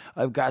people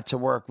I've got to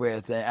work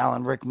with: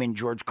 Alan Rickman,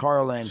 George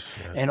Carlin,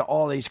 and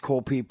all these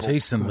cool people.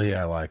 Jason Lee,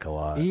 I like a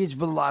lot. He's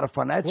a lot of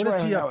fun. That's what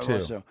is he up to?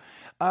 Also.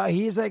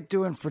 He's like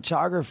doing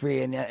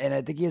photography, and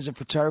I think he has a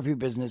photography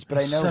business. But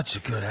He's I know such a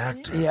good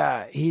actor.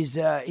 Yeah, he's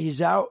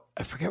out.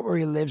 I forget where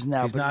he lives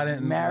now. He's but not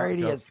he's married.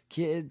 He has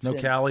kids. No,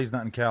 Cali. He's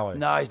not in Cali.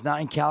 No, he's not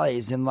in Cali.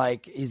 He's in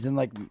like.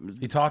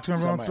 You talk to him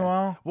every once in a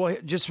while. Well,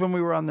 just when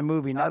we were on the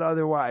movie, not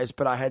otherwise.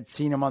 But I had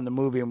seen him on the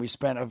movie, and we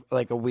spent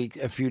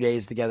a few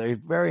days together. He's a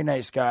very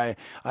nice guy.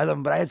 I love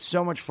him. But I had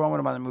so much fun with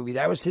him on the movie.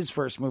 That was his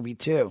first movie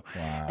too.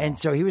 Wow. And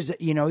so he was,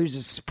 he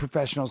was a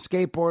professional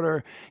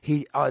skateboarder.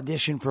 He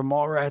auditioned for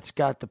Mallrats,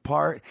 got the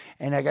part.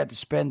 And I got to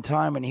spend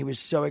time, and he was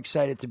so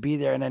excited to be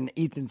there. And then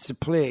Ethan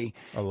Suplee,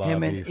 I love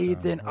him and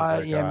Ethan,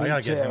 I me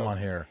gotta too. get him on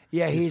here.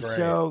 Yeah, he's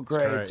so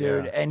great,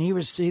 dude. Yeah. And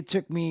he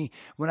took me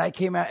when I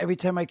came out. Every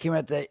time I came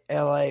out to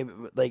LA,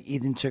 like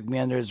Ethan took me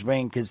under his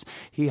wing because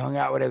he hung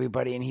out with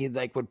everybody, and he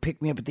like would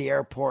pick me up at the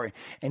airport,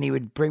 and he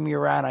would bring me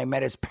around. I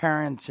met his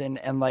parents,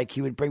 and like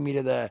he would bring me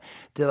to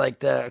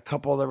the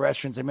couple of the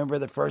restaurants. I remember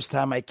the first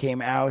time I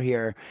came out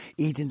here,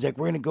 Ethan's like,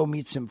 "We're gonna go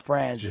meet some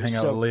friends." Did you hang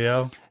out with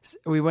Leo?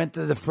 We went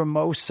to the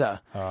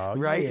Formosa,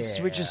 right?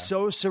 Yeah. Which is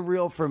so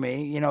surreal for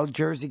me.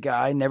 Jersey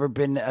guy, never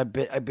been I've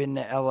been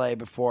to LA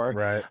before,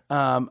 right?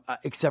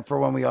 Except for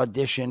when we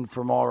auditioned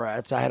for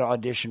Mallrats. I had to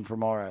audition for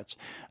Mallrats.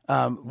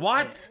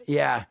 What?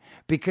 Yeah,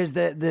 because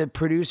the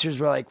producers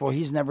were like, "Well,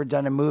 he's never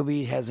done a movie.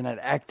 He hasn't had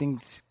acting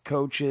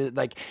coaches.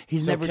 Like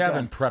he's never."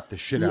 Kevin done... prepped the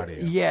shit out of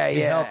you. Yeah, he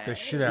helped the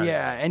shit out.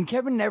 Yeah, of you. And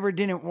Kevin never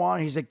didn't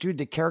want. He's like, "Dude,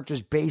 the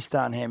character's based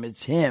on him.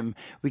 It's him.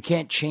 We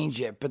can't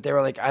change it." But they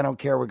were like, "I don't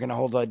care. We're going to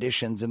hold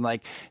auditions." And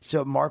like,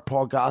 so Mark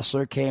Paul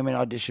Gosselaar came and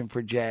auditioned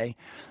for Jay.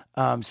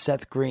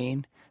 Seth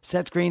Green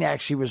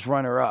actually was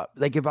runner up.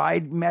 Like if I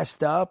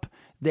messed up,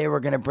 they were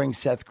going to bring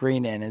Seth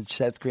Green in, and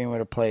Seth Green would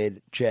have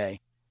played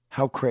Jay.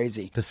 How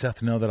crazy. Does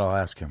Seth know that I'll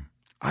ask him?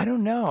 I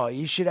don't know.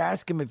 You should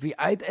ask him if he.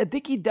 I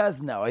think he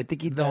does know. I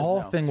think he does know. The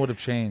whole thing would have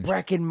changed.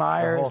 Breckin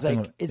Myers,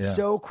 like it's yeah.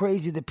 so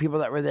crazy the people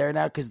that were there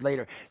now. Because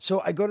later,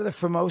 so I go to the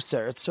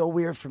Formosa. It's so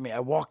weird for me. I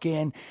walk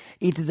in.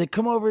 Ethan's like,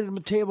 "Come over to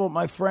the table with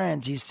my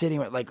friends." He's sitting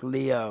with like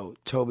Leo,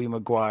 Tobey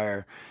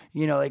Maguire,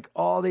 like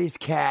all these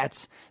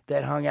cats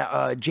that hung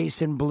out.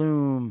 Jason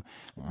Blum.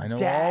 I know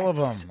all of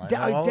them.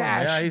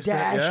 Dash.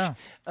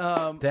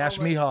 Dash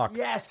Mihawk.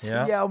 Yes.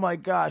 Yeah. Yeah. Oh my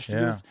gosh.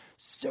 Yeah. It was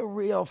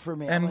surreal for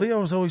me. And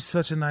Leo was always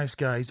such a nice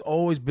guy. He's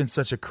always been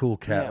such a cool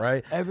cat,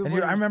 right? I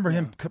remember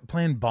him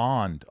playing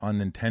Bond on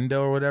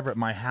Nintendo or whatever at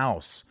my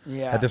house,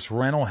 at this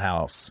rental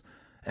house,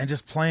 and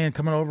just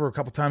coming over a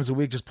couple times a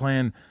week, just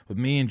playing with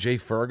me and Jay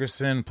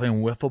Ferguson,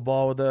 playing wiffle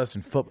ball with us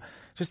and football.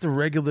 Just a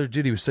regular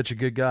dude. He was such a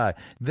good guy.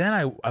 Then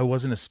I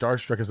wasn't as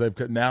starstruck as I've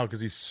got now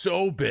because he's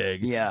so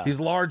big. Yeah.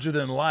 He's larger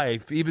than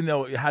life, even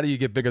though how do you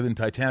get bigger than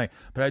Titanic?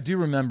 But I do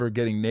remember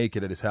getting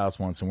naked at his house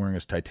once and wearing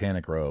his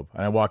Titanic robe.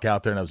 And I walk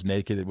out there and I was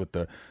naked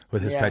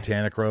with his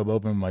Titanic robe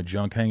open, my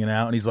junk hanging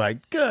out. And he's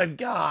like, "Good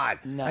God."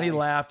 Nice. And he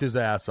laughed his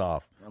ass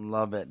off. I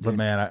love it, dude. But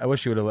man, I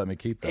wish you would have let me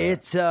keep that.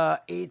 It's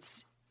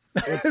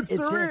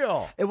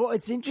surreal. Well,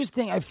 it's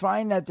interesting. I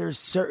find that there's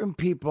certain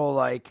people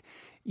like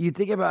you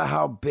think about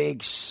how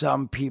big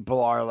some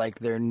people are, like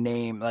their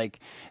name. Like,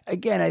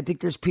 again, I think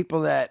there's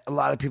people that a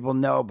lot of people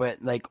know,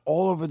 but like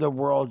all over the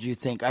world, I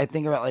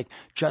think about like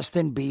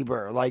Justin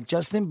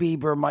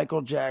Bieber,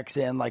 Michael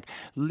Jackson, like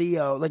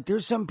Leo. Like,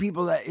 there's some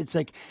people that it's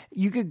like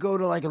you could go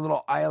to like a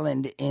little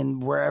island in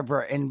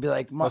wherever and be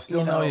like, I'll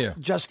still know you.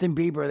 Justin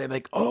Bieber. They're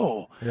like,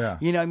 oh, yeah.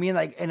 You know what I mean?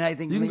 Like, and I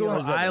think you can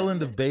Leo's go to an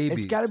island of babies.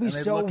 It's got to be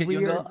so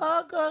weird. Go,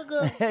 oh,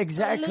 go.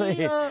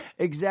 Exactly.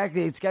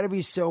 Exactly. It's got to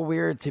be so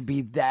weird to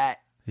be that.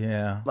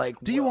 Yeah. Like,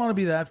 do you want to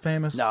be that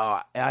famous?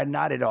 No,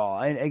 not at all.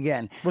 And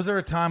again, was there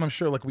a time, I'm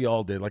sure, like we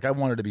all did, like I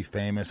wanted to be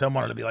famous. I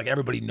wanted to be like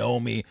everybody know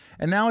me.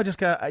 And now I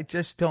stopped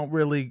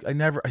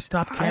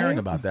caring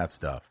about that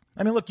stuff.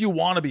 I mean, look, you don't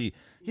want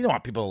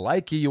people to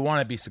like you. You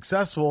want to be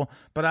successful,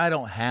 but I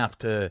don't have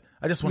to.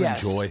 I just want to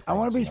enjoy things. I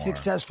want to be more.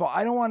 successful.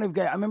 I don't want to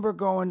get. I remember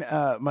going.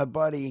 My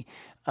buddy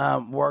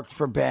worked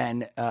for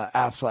Ben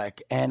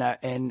Affleck,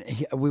 and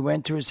we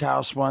went to his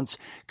house once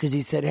because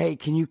he said, "Hey,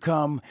 can you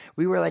come?"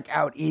 We were like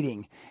out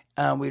eating.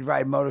 We'd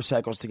ride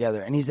motorcycles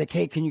together, and he's like,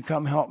 "Hey, can you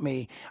come help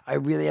me? I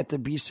really have to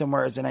be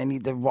somewhere, and I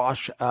need to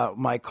wash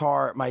my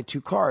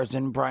two cars."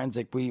 And Brian's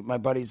like, my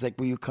buddy's like,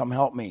 "Will you come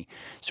help me?"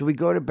 So we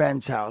go to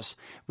Ben's house.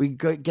 We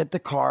get the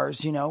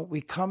cars.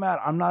 We come out.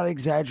 I'm not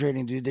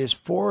exaggerating, dude. There's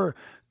 4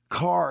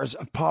 cars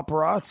of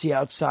paparazzi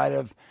outside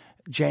of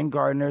Jane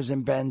Gardner's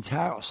and Ben's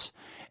house.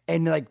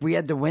 And like we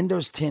had the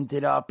windows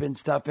tinted up and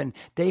stuff, and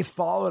they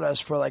followed us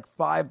for like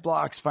 5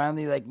 blocks.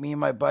 Finally, like me and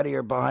my buddy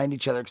are behind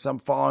each other because I'm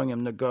following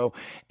him to go,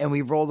 and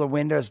we roll the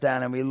windows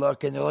down and we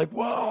look, and they're like,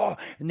 "Whoa!"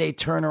 And they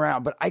turn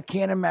around. But I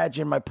can't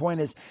imagine. My point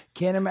is,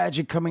 can't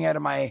imagine coming out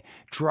of my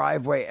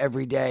driveway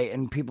every day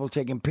and people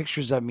taking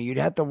pictures of me. You'd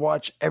have to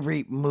watch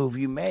every move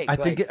you make. I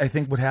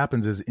think what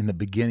happens is in the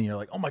beginning you're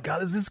like, oh my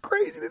God, this is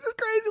crazy. This is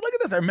crazy. Look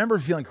at this. I remember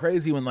feeling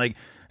crazy when like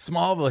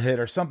Smallville hit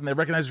or something. They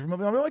recognize you from a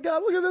movie. Oh my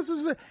God, look at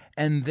this.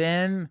 And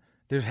then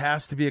there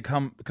has to be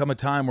come a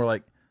time where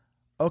like,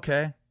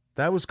 okay,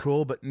 that was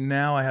cool, but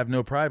now I have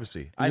no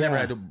privacy. I never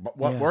had to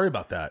worry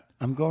about that.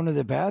 I'm going to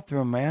the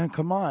bathroom, man.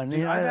 Come on.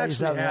 Dude, I've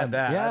actually had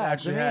that. Yeah, I've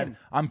actually had.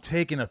 I'm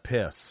taking a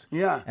piss.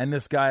 Yeah. And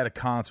this guy at a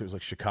concert, it was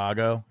like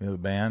Chicago, the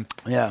band.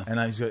 Yeah.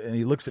 And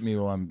he looks at me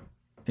while and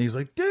he's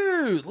like,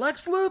 dude,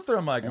 Lex Luthor.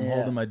 I'm like, I'm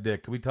holding my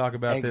dick. Can we talk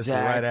about this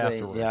right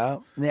afterwards?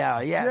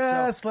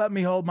 Yeah. Just let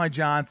me hold my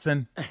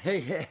Johnson.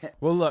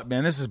 Well, look,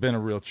 man, this has been a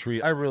real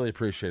treat. I really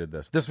appreciated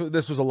this. This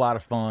was a lot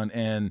of fun,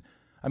 and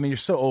I mean, you're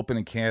so open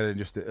and candid, and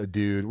just a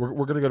dude.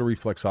 We're going to go to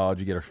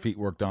Reflexology, get our feet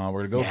worked on.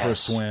 We're going to go for a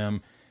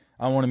swim.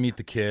 I want to meet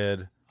the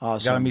kid.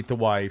 Awesome. Got to meet the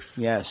wife.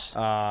 Yes.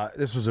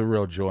 This was a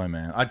real joy,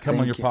 man. I'd come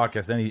on your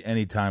podcast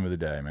any time of the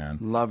day, man.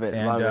 Love it.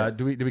 And love it.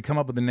 do we come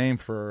up with a name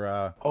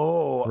for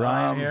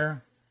Ryan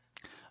here?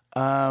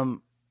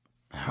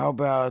 How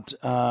about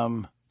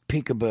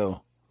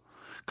Peekaboo?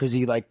 Because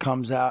he like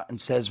comes out and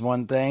says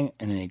one thing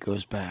and then he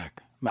goes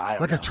back. I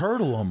don't Like know. a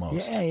turtle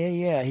almost.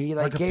 Yeah. He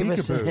like Like a gave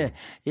us peekaboo.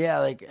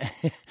 like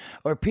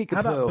or Peekaboo. How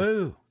about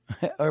Boo?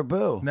 Or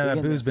Boo. No,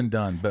 that Boo's been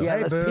done. But Yeah,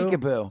 hey, let's Boo.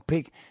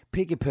 Peekaboo.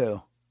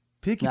 Peekapoo.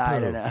 Peeky No, Poo. I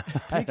don't know.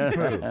 Peeky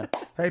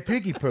Poo. Hey,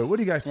 Peeky Poo. What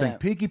do you guys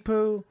think? Yeah. Peeky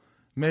Poo?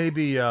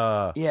 Maybe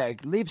Yeah,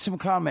 leave some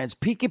comments.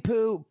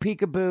 Peekapoo,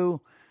 Peekaboo,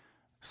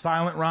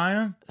 Silent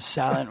Ryan?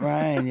 Silent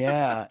Ryan.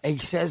 Yeah, he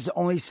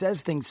only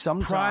says things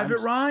sometimes. Private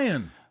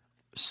Ryan.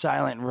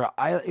 Silent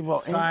Ryan.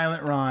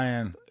 Silent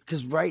Ryan.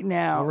 Because right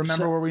now, Well,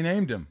 remember where we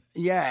named him.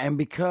 yeah, and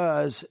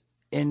because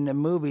in the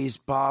movies,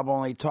 Bob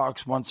only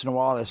talks once in a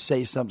while to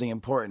say something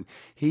important.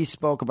 He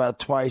spoke about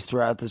twice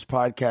throughout this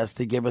podcast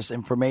to give us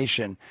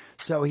information.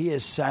 So he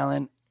is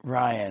Silent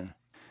Ryan.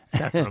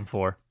 That's what I'm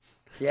for.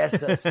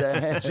 Yes, that's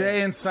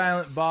Jay and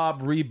Silent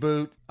Bob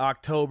reboot,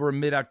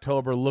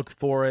 mid-October. Look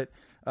for it.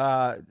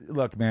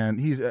 Look, man,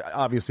 he's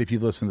obviously, if you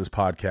listen to this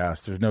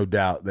podcast, there's no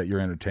doubt that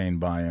you're entertained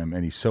by him,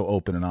 and he's so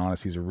open and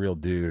honest. He's a real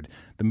dude.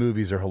 The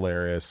movies are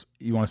hilarious.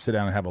 You want to sit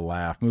down and have a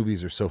laugh.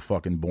 Movies are so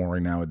fucking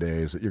boring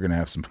nowadays that you're going to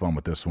have some fun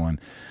with this one.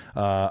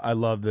 I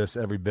love this,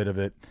 every bit of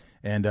it.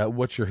 And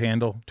what's your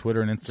handle?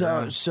 Twitter and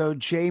Instagram? So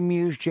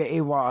Jaymewes,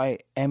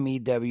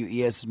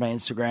 JAYMEWES is my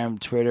Instagram,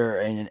 Twitter,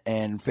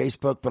 and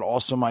Facebook, but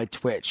also my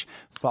Twitch.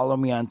 Follow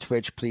me on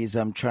Twitch, please.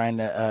 I'm trying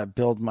to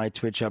build my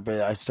Twitch up.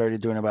 I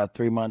started doing about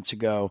 3 months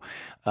ago.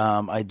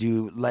 I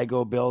do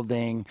Lego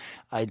building.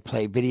 I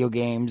play video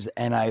games,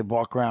 and I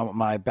walk around with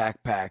my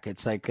backpack.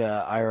 It's like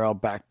IRL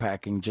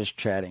backpacking, just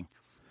chatting.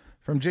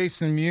 From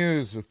Jason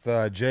Mewes with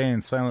Jay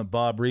and Silent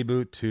Bob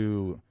reboot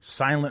to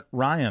Silent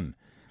Ryan.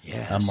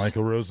 Yes. I'm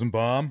Michael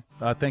Rosenbaum.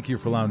 Thank you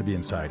for allowing me to be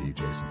inside you,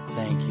 Jason.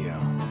 Thank you.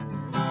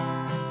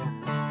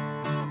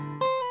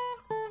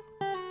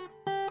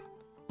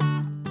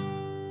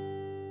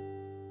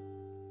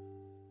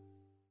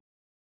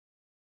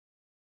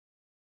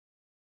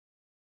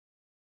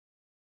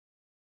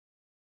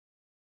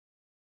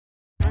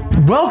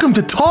 Welcome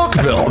to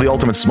Talkville, the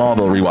ultimate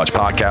Smallville rewatch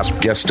podcast.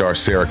 Guest star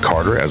Sarah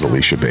Carter as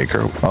Alicia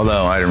Baker,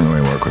 although I didn't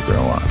really work with her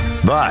a lot.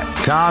 But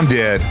Tom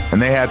did,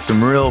 and they had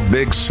some real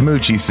big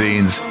smoochy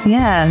scenes.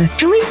 Yeah.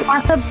 Can we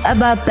talk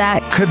about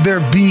that? Could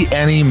there be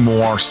any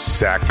more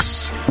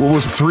sex? What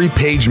was a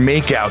 3-page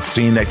makeout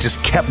scene that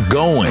just kept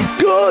going?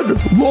 Good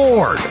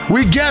Lord,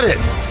 we get it.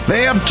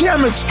 They have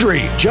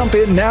chemistry. Jump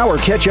in now or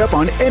catch up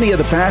on any of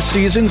the past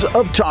seasons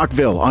of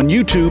Talkville on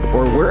YouTube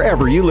or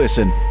wherever you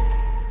listen.